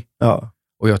 40. Ja.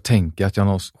 Och jag tänker att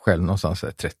jag själv någonstans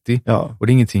är 30. Ja. Och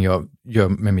det är ingenting jag gör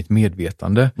med mitt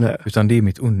medvetande. Nej. Utan det är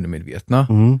mitt undermedvetna.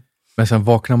 Men sen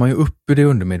vaknar man ju upp i det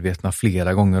undermedvetna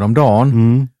flera gånger om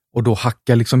dagen. Och då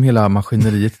hackar liksom hela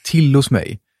maskineriet till hos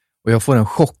mig. Och jag får en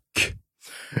chock.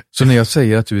 Så när jag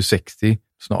säger att du är 60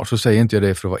 snart så säger inte jag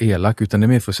det för att vara elak. Utan det är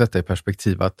mer för att sätta i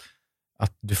perspektiv att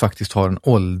du faktiskt har en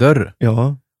ålder.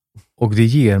 Ja. Och det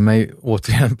ger mig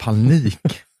återigen panik.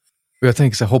 Och jag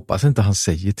tänker så här, hoppas inte han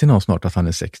säger till någon snart att han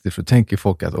är 60. För då tänker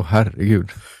folk att,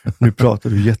 herregud. Nu pratar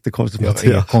du jättekonstigt. Jag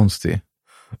är konstig.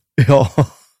 Ja.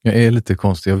 Jag är lite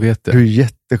konstig, jag vet det. Du är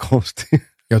jättekonstig.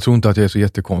 Jag tror inte att jag är så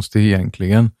jättekonstig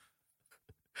egentligen.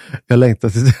 Jag längtar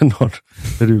till den dagen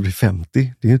när du blir 50.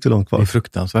 Det är ju inte långt kvar. Det är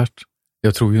fruktansvärt.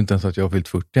 Jag tror ju inte ens att jag har fyllt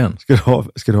 40 än. Ska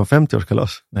du ha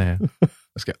 50-årskalas? Nej,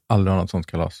 jag ska aldrig ha något sånt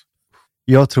kalas.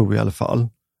 Jag tror i alla fall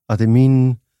att i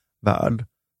min värld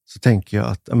så tänker jag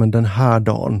att den här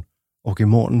dagen och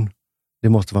imorgon, det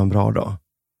måste vara en bra dag.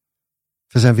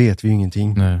 För sen vet vi ju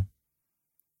ingenting. Nej.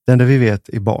 Det enda vi vet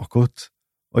är bakåt.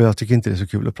 Och jag tycker inte det är så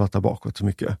kul att prata bakåt så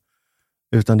mycket.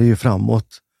 Utan det är ju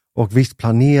framåt. Och visst,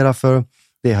 planera för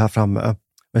det här framme.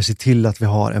 Men se till att vi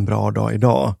har en bra dag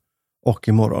idag och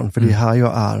imorgon. För det är här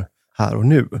jag är, här och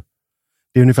nu.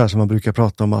 Det är ungefär som man brukar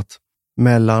prata om att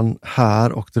mellan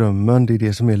här och drömmen, det är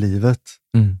det som är livet.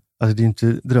 Alltså det är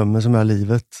inte drömmen som är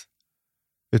livet.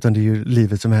 Utan det är ju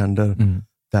livet som händer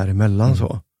däremellan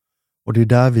så. Och det är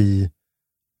där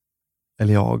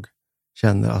jag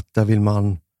känner att där vill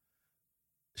man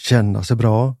känna sig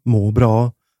bra, må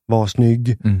bra, vara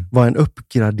snygg, vara en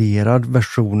uppgraderad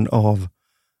version av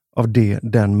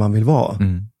den man vill vara.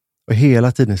 Och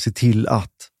hela tiden se till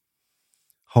att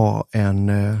ha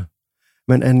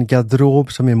en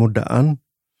garderob som är modern,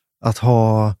 att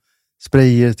ha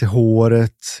sprayer till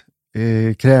håret,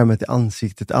 krämer till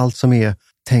ansiktet, allt som är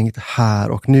tänkt här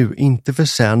och nu, inte för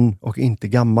sen och inte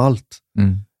gammalt,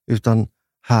 utan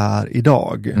här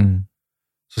idag.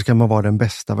 Så ska man vara den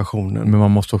bästa versionen. Men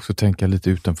man måste också tänka lite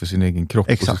utanför sin egen kropp.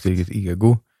 Exakt. Och sitt eget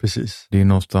ego. Precis. Det är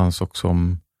någonstans också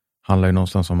handlar ju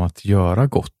någonstans om att göra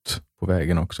gott på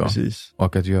vägen också. Precis.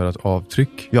 Och att göra ett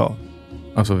avtryck. Ja.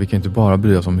 Alltså vi kan inte bara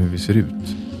bry oss om hur vi ser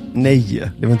ut.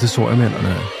 Nej, det var inte så jag menar.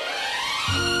 Nej.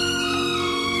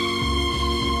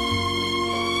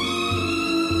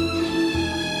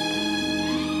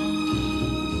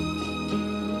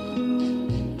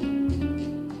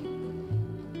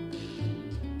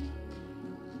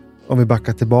 Om vi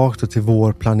backar tillbaka till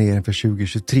vår planering för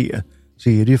 2023 så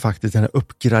är det ju faktiskt den här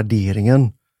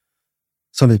uppgraderingen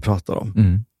som vi pratar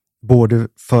om. Både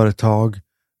företag,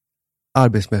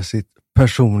 arbetsmässigt,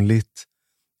 personligt,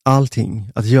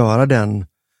 allting. Att göra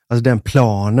Alltså den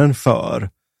planen för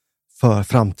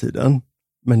framtiden.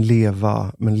 Men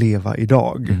leva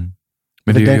idag.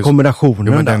 Men det är den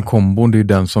kombinationen men den kombon, det är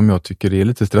den som jag tycker är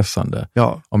lite stressande.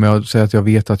 Ja. Om jag säger att jag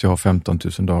vet att jag har 15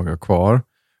 000 dagar kvar,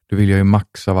 då vill jag ju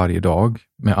maxa varje dag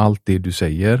med allt det du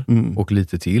säger och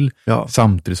lite till. Ja.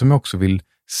 Samtidigt som jag också vill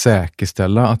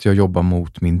säkerställa att jag jobbar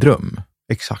mot min dröm.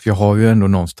 Exakt. För jag har ju ändå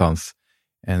någonstans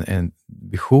en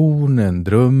vision, en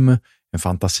dröm, en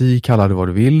fantasi, kalla det vad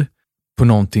du vill, på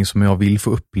någonting som jag vill få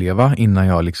uppleva innan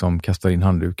jag liksom kastar in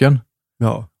handduken.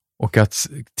 Ja. Och att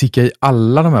ticka i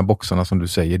alla de här boxarna som du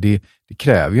säger, det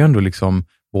kräver ju ändå liksom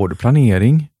både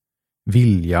planering,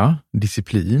 vilja,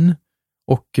 disciplin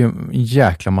och en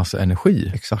jäkla massa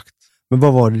energi. Exakt. Men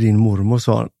vad var det din mormor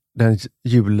sa den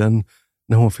julen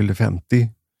när hon fyllde 50?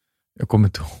 Jag kommer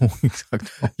inte ihåg exakt.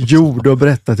 Jo, du har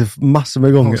berättat det massor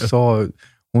med gånger.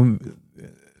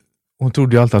 Hon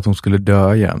trodde ju alltid att hon skulle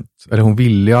dö jämt. Eller hon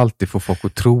ville ju alltid få folk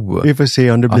att tro. Vi får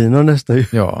se om det blir någon nästa jul.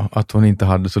 Ja, att hon inte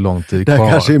hade så lång tid kvar. Det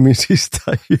här kanske är min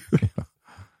sista jul. Ja.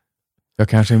 Jag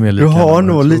kanske är mer du har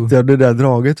nog lite av det där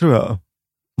draget, tror jag.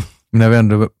 Men när vi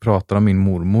ändå pratar om min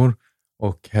mormor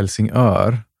och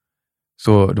Helsingör,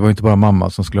 så det var inte bara mamma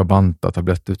som skulle ha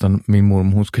bantatabletter, utan min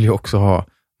mormor, hon skulle ju också ha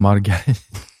margarin.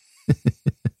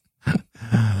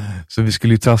 Så vi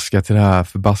skulle ju traska till det här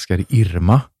förbaskade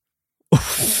Irma.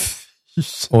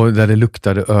 Och där det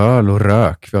luktade öl och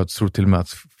rök. För jag tror till och med att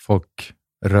folk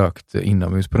rökte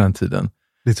inomhus på den tiden.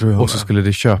 Det tror jag. Och så skulle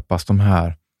det köpas de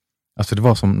här, alltså det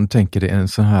var som, tänker det, en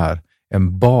sån här,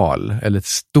 en bal eller ett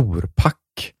storpack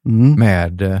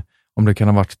med, om det kan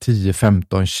ha varit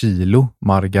 10-15 kilo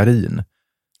margarin.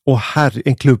 Och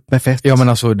en klubb med fett. Ja, men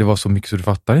alltså det var så mycket så du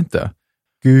fattar inte.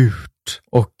 Gud.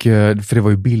 Och för det var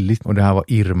ju billigt, och det här var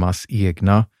Irmas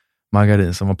egna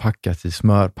margarin som var packat i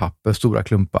smörpapper, stora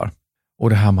klumpar. Och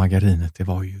det här margarinet, det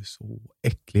var ju så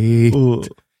äckligt.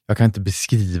 Jag kan inte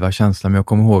beskriva känslan, men jag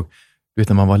kommer ihåg, du vet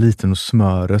när man var liten och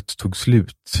smöret tog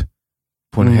slut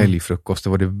på en helgfrukost. Det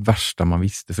var det värsta man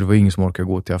visste, för det var ingen som orkade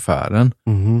gå till affären.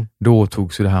 Då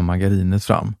togs ju det här margarinet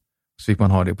fram. Så fick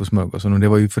man ha det på smörgåsen, och det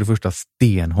var ju för det första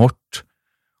stenhårt.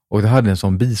 Och det hade en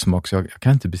sån bismak så jag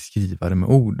kan inte beskriva det med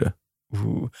ord.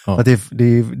 Ja.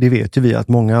 Det vet ju vi, att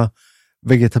många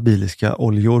vegetabiliska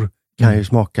oljor kan ju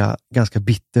smaka ganska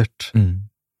bittert.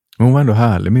 Hon var ändå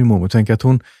härlig, min mormor. Tänk att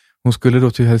hon skulle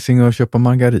då till Helsingör köpa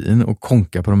margarin och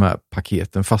konka på de här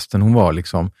paketen, fastän hon var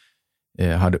liksom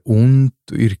hade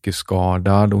ont och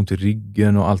yrkesskadad, ont i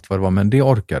ryggen och allt vad det var, men det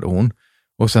orkade hon.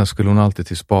 Och sen skulle hon alltid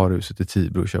till Sparhuset i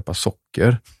Tibro och köpa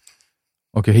socker.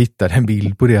 Och jag hittade en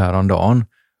bild på det här om dagen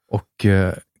och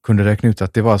kunde räkna ut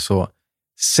att det var så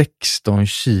 16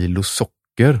 kilo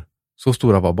socker. Så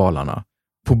stora var balarna.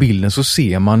 På bilden så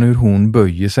ser man hur hon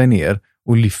böjer sig ner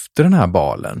och lyfter den här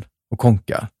balen och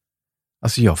konkar.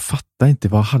 Alltså jag fattar inte,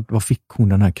 vad fick hon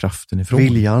den här kraften ifrån?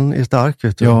 Viljan är stark,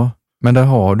 vet du. Ja, men där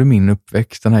har du min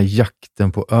uppväxt, den här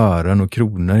jakten på ören och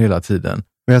kronor hela tiden.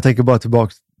 Men jag tänker bara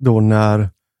tillbaka då när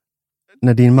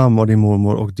din mamma och din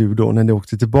mormor och du då, när ni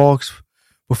åkte tillbaks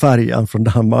på färjan från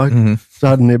Danmark, så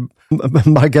hade ni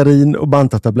margarin och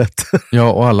bantatabletter.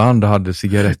 Ja, och alla andra hade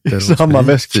cigaretter och samma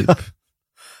väska. Typ.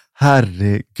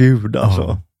 Herregud alltså.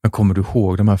 Ja. Men kommer du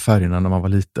ihåg de här färgerna när man var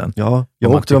liten? Ja,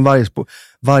 jag åkte dem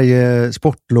varje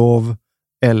sportlov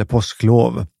eller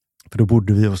påsklov. För då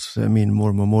bodde vi hos min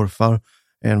mormor och morfar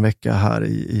en vecka här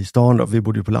i stan. Då. Vi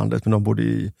bodde ju på landet, men de bodde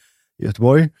i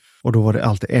Göteborg. Och då var det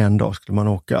alltid en dag skulle man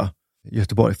åka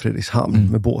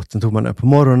Göteborg-Fredrikshamn med båten. Tog man den på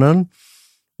morgonen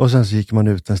och sen så gick man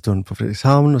ut en stund på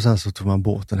Fredrikshamn och sen så tog man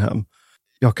båten hem.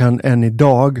 Jag kan än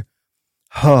idag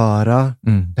höra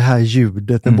det här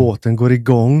ljudet när båten går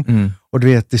igång och du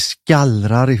vet, det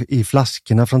skallrar i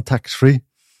flaskorna från taxfree.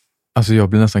 Alltså jag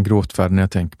blir nästan gråtfärdig när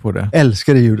jag tänker på det.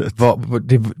 Älskar det ljudet.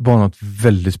 Det var något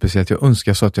väldigt speciellt. Jag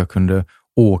önskar så att jag kunde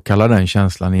åkalla den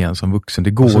känslan igen som vuxen.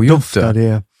 Det går ju inte. Och så doftar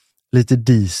det lite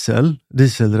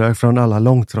dieselrök från alla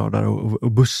långtradare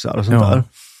och bussar och sånt där.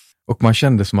 Och man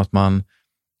kände som att man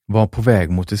var på väg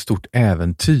mot ett stort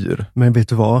äventyr. Men vet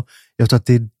du vad? Jag tror att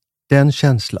det är den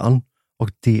känslan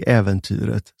och det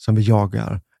äventyret som vi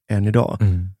jagar än idag.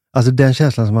 Alltså den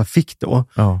känslan som man fick då,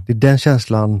 det är den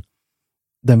känslan,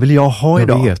 den vill jag ha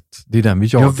idag. Jag vet, det är den vi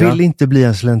jagar. Jag vill inte bli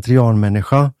en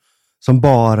slentrianmänniska som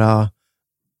bara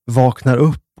vaknar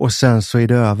upp och sen så är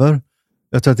det över.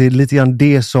 Jag tror att det är lite grann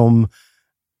det som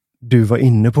du var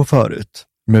inne på förut.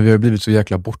 Men vi har blivit så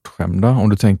jäkla bortskämda. Om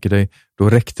du tänker dig, då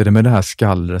räckte det med det här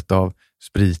skallret av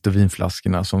sprit och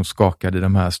vinflaskorna som skakade i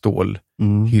de här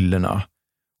stålhyllorna.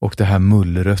 Och det här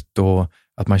mullret och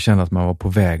att man kände att man var på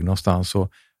väg någonstans.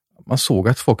 Och man såg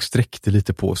att folk sträckte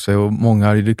lite på sig och många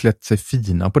hade klätt sig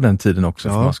fina på den tiden också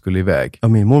för man skulle iväg. Ja,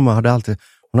 min mormor hade alltid,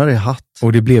 Hon hade hatt.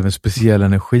 Och det blev en speciell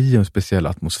energi och en speciell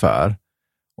atmosfär.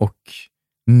 Och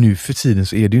nu för tiden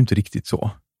så är det ju inte riktigt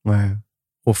så. Nej.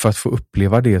 Och för att få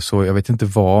uppleva det så, jag vet inte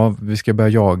vad vi ska börja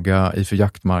jaga i för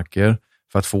jaktmarker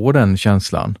för att få den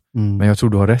känslan. Men jag tror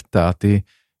du har rätt där, att det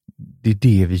är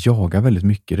det vi jagar väldigt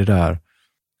mycket. Det där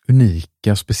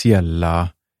unika, speciella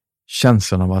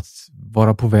känslan av att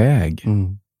vara på väg.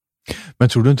 Men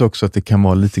tror du inte också att det kan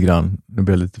vara lite grann, nu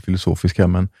blir jag lite filosofisk här,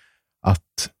 men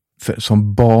att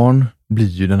som barn blir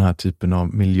ju den här typen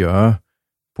av miljö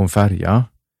på en färja,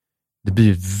 det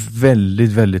blir ett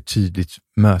väldigt, väldigt tydligt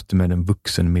möte med en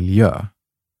vuxen miljö.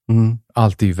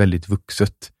 Allt är ju väldigt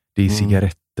vuxet. Det är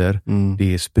cigaretter,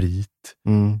 det är sprit.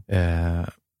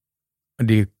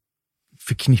 Det är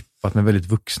förknippat med väldigt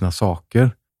vuxna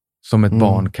saker som ett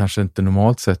barn kanske inte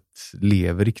normalt sett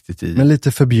lever riktigt i. Men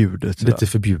lite förbjudet. Lite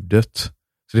förbjudet.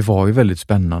 Så det var ju väldigt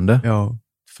spännande. Ja.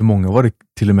 För många var det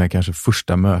till och med kanske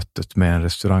första mötet med en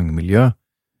restaurangmiljö.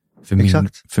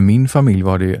 För min familj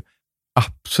var det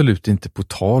absolut inte på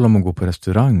tal om att gå på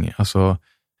restaurang. Alltså,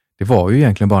 det var ju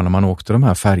egentligen bara när man åkte de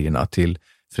här färgerna till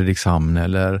Fredrikshamn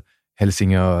eller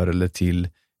Helsingör eller till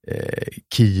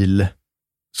Kiel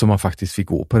som man faktiskt fick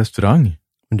gå på restaurang.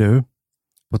 Men du,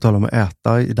 på tal om att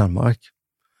äta i Danmark,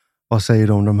 vad säger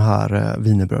du om de här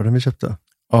wienerbröden vi köpte?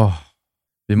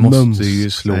 Vi måste ju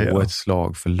slå ett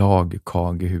slag för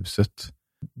Lagkagehuset.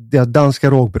 Det danska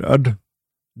rågbröd,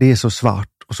 det är så svart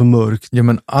och så mörkt. Ja,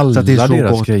 men alla det är så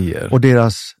deras gott. grejer. Och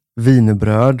deras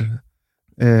wienerbröd,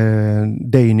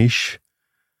 Danish,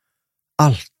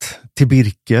 allt till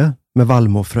birke med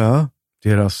vallmofrö.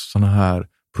 Deras såna här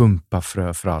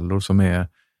pumpafröfrallor som är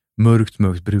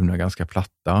mörkt bruna, ganska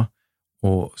platta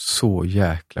och så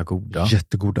jäkla goda.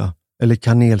 Jättegoda. Eller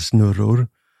kanelsnurror.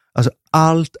 Alltså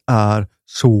allt är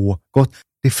så gott.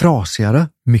 Det är frasigare.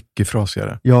 Mycket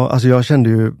frasigare. Ja, alltså jag kände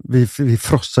ju, vi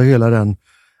frossade hela den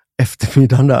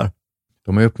eftermiddagen där.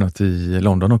 De har öppnat i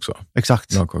London också.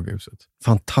 Exakt. Lagkagehuset.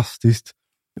 Fantastiskt.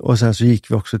 Och sen så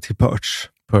gick vi också till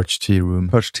Perch Tea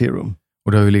Room.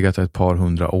 Och det har ju legat ett par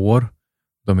 100 år.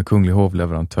 De är kunglig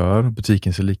hovleverantör.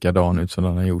 Butiken ser likadan ut som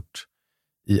den har gjort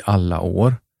i alla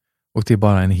år. Och det är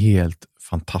bara en helt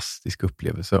fantastisk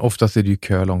upplevelse. Oftast är det ju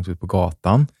kö långt ut på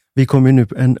gatan. Vi kom ju nu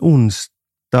en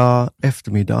onsdag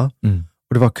eftermiddag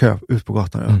och det var kö ut på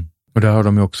gatan. Ja. Och där har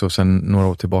de ju också sedan några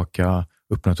år tillbaka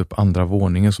öppnat upp andra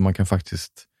våningen så man kan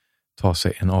faktiskt ta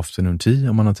sig en afternoon tea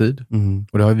om man har tid.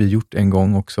 Och det har vi gjort en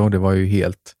gång också och det var ju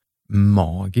helt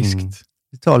magiskt.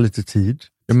 Det tar lite tid.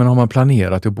 Ja, men har man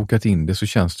planerat och bokat in det så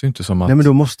känns det ju inte som att... Nej, men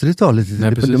då måste det ta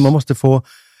lite tid. Man måste få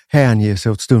hänge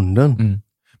sig åt stunden.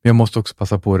 Men jag måste också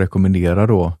passa på att rekommendera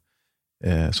då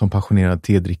som passionerad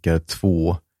tedrickare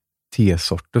 2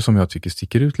 tesorter som jag tycker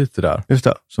sticker ut lite där. Just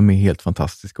det. Som är helt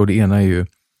fantastiska. Och det ena är ju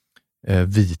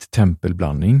vit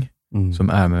tempelblandning som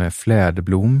är med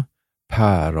fläderblom,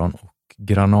 päron och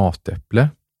granatäpple.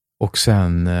 Och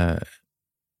sen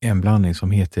en blandning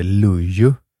som heter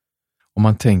luju. Om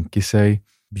man tänker sig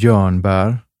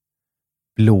björnbär,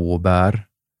 blåbär,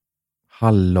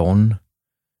 hallon.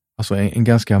 Alltså en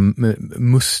ganska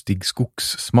mustig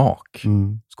skogssmak.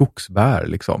 Skogsbär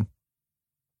liksom.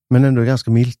 Men ändå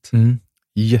ganska milt.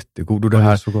 Jättegod. Och det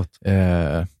här så gott.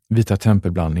 Vita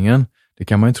tempelblandningen, det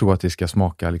kan man ju tro att det ska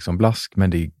smaka liksom blask, men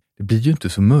det blir ju inte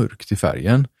så mörkt i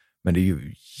färgen. Men det är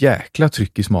ju jäkla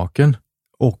tryck i smaken.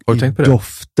 Och i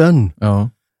doften. Ja.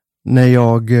 När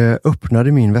jag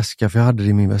öppnade min väska, för jag hade det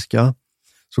i min väska,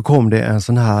 så kom det en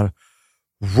sån här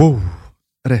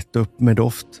rätt upp med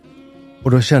doft.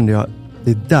 Och då kände jag,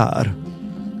 det där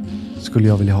skulle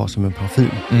jag vilja ha som en parfym.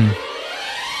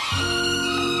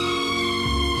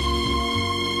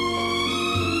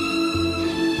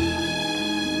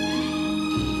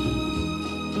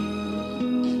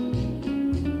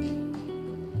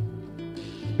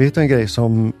 Vet du en grej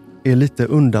som är lite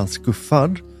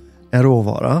undanskuffad? En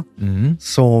råvara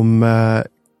som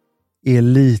är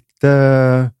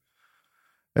lite...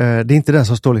 det är inte den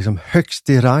som står liksom högst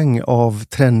i rang av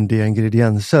trendiga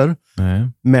ingredienser.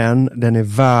 Men den är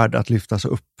värd att lyftas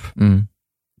upp.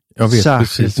 Jag vet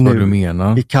precis vad du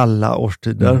menar. I kalla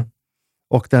årstider.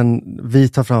 Och vi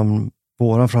tar fram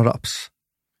våran från raps.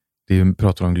 Det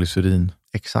pratar om glycerin.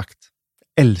 Exakt.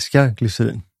 Älskar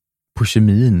glycerin. På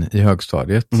kemin i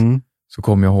högstadiet så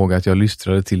kommer jag ihåg att jag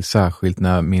lystrade till särskilt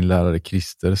när min lärare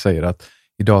Christer säger att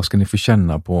idag ska ni få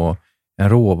känna på en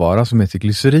råvara som heter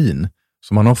glycerin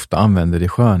som man ofta använder i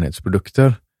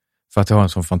skönhetsprodukter för att det har en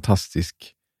sån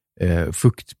fantastisk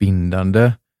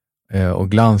fuktbindande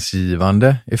och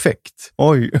glansgivande effekt.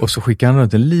 Oj. Och så skickade han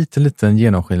runt en liten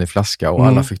genomskinlig flaska och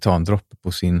alla fick ta en droppe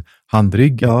på sin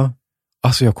handrygg. Ja.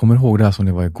 Alltså jag kommer ihåg det här som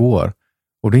det var igår.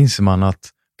 Och då inser man att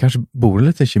kanske bor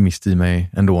lite kemist i mig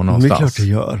ändå någonstans. Det är klart det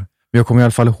gör. Men jag kommer i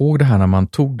alla fall ihåg det här när man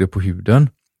tog det på huden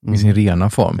i sin rena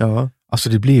form. Ja. Alltså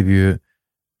det blev ju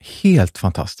helt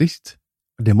fantastiskt.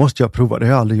 Det måste jag prova, det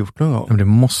har jag aldrig gjort någon gång. Men det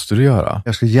måste du göra.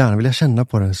 Jag skulle gärna vilja känna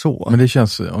på den så. Men det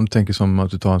känns, om du tänker som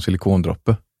att du tar en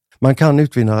silikondroppe. Man kan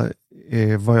utvinna,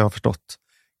 vad jag har förstått,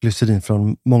 glycerin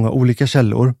från många olika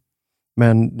källor.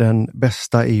 Men den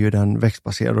bästa är ju den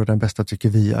växtbaserade och den bästa tycker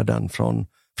vi är den från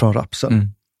rapsen. Mm.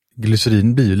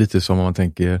 Glycerin blir ju lite som om man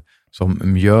tänker som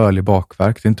mjöl i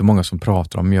bakverk. Det är inte många som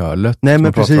pratar om mjölet. Nej, men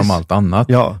man precis. pratar om allt annat.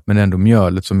 Ja. Men ändå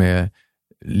mjölet som är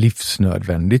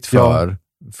livsnödvändigt för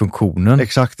funktionen.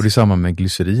 Exakt. Och det är samma med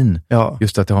glycerin. Ja.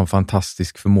 Just att det har en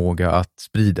fantastisk förmåga att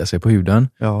sprida sig på huden.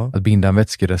 Ja. Att binda en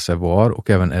vätskereservoar och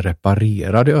även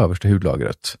reparera det översta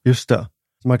hudlagret. Just det.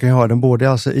 Så man kan ju ha den både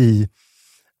alltså i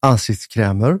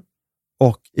ansiktskrämer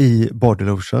och i body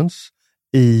lotions,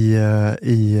 i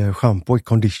shampoo, i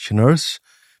conditioners.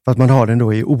 För att man har den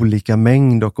då i olika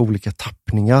mängd och olika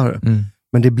tappningar. Mm.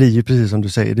 Men det blir ju precis som du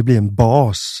säger, det blir en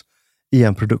bas i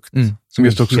en produkt. Som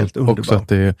just är helt underbar. Också att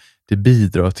det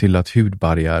bidrar till att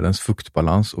hudbarriärens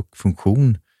fuktbalans och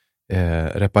funktion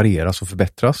repareras och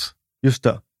förbättras. Just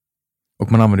det.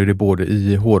 Och man använder det både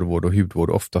i hårvård och hudvård.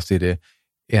 Oftast är det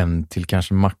 1 till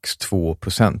kanske max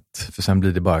 2%. För sen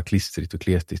blir det bara klistrigt och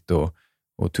kletigt och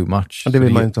too much. Ja, det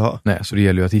vill man ju inte ha. Nej, så det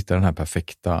gäller ju att hitta den här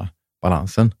perfekta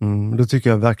balansen. Då tycker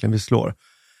jag verkligen vi slår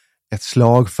ett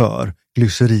slag för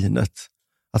glycerinet.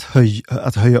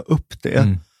 Att höja upp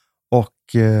det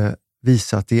och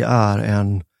visa att det är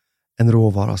en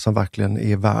råvara som verkligen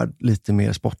är värd lite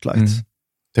mer spotlight.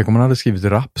 Tänk om man hade skrivit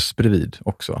raps bredvid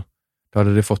också. Då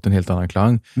hade det fått en helt annan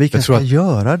klang. Vilka ska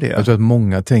göra det? Jag tror att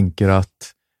många tänker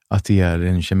att det är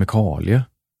en kemikalie.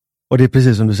 Och det är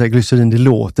precis som du säger, glycerin, det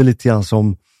låter lite grann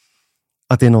som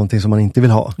att det är någonting som man inte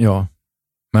vill ha. Ja,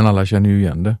 men alla känner ju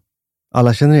igen det.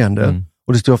 Alla känner igen det.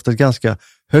 Och det står ofta ganska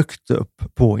högt upp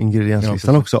på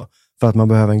ingredienslistan också. För att man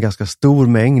behöver en ganska stor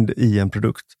mängd i en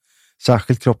produkt.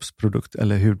 Särskilt kroppsprodukt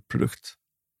eller hudprodukt.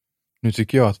 Nu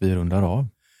tycker jag att vi rundar av.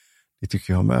 Det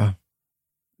tycker jag med.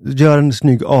 Gör en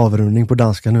snygg avrundning på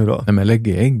danska nu då. Nej, men lägg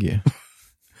ägg.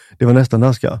 Det var nästan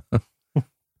danska.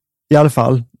 I alla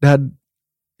fall, det här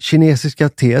kinesiska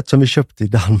teet som vi köpte i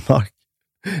Danmark.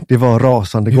 Det var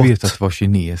rasande gott. Du vet att det var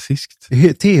kinesiskt.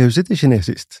 Tehuset är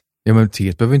kinesiskt. Ja, men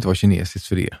teet behöver inte vara kinesiskt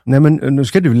för det. Nej, men nu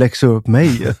ska du läxa upp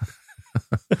mig.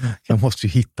 Jag måste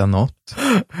ju hitta något.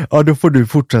 Ja, då får du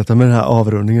fortsätta med den här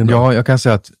avrundningen då. Ja, jag kan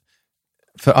säga att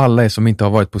för alla er som inte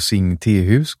har varit på Sing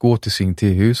tehus, gå till Sing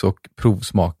tehus och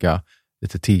provsmaka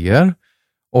lite teer.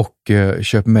 Och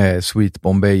köp med Sweet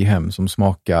Bombay hem som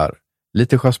smakar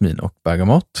lite jasmin och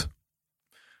bergamott.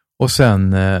 Och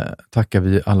sen tackar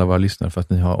vi alla våra lyssnare för att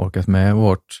ni har orkat med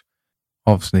vårt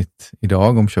avsnitt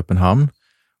idag om Köpenhamn.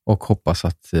 Och hoppas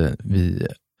att vi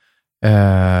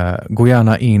går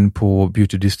gärna in på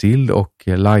Beauty Distilled och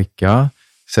likea.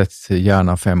 Sätt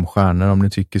gärna 5 stjärnor om ni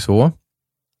tycker så.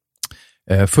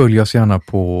 Följ oss gärna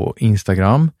på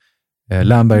Instagram.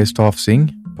 Lernberger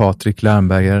Stafsing, Patrik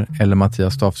Lernberger eller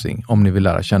Mattias Stafsing om ni vill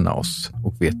lära känna oss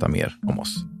och veta mer om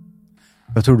oss.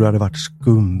 Jag tror du hade varit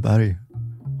Skumberg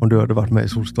om du hade varit med i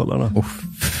Solstolarna.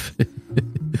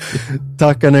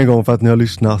 Tack än en gång för att ni har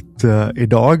lyssnat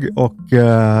idag och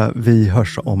vi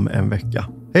hörs om en vecka.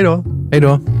 Hej då! Hej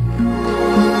då!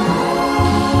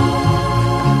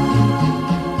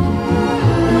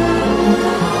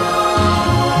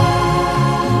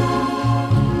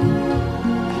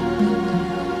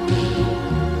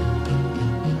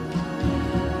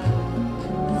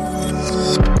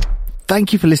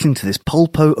 Thank you for listening to this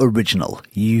Polpo original.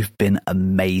 You've been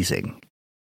amazing.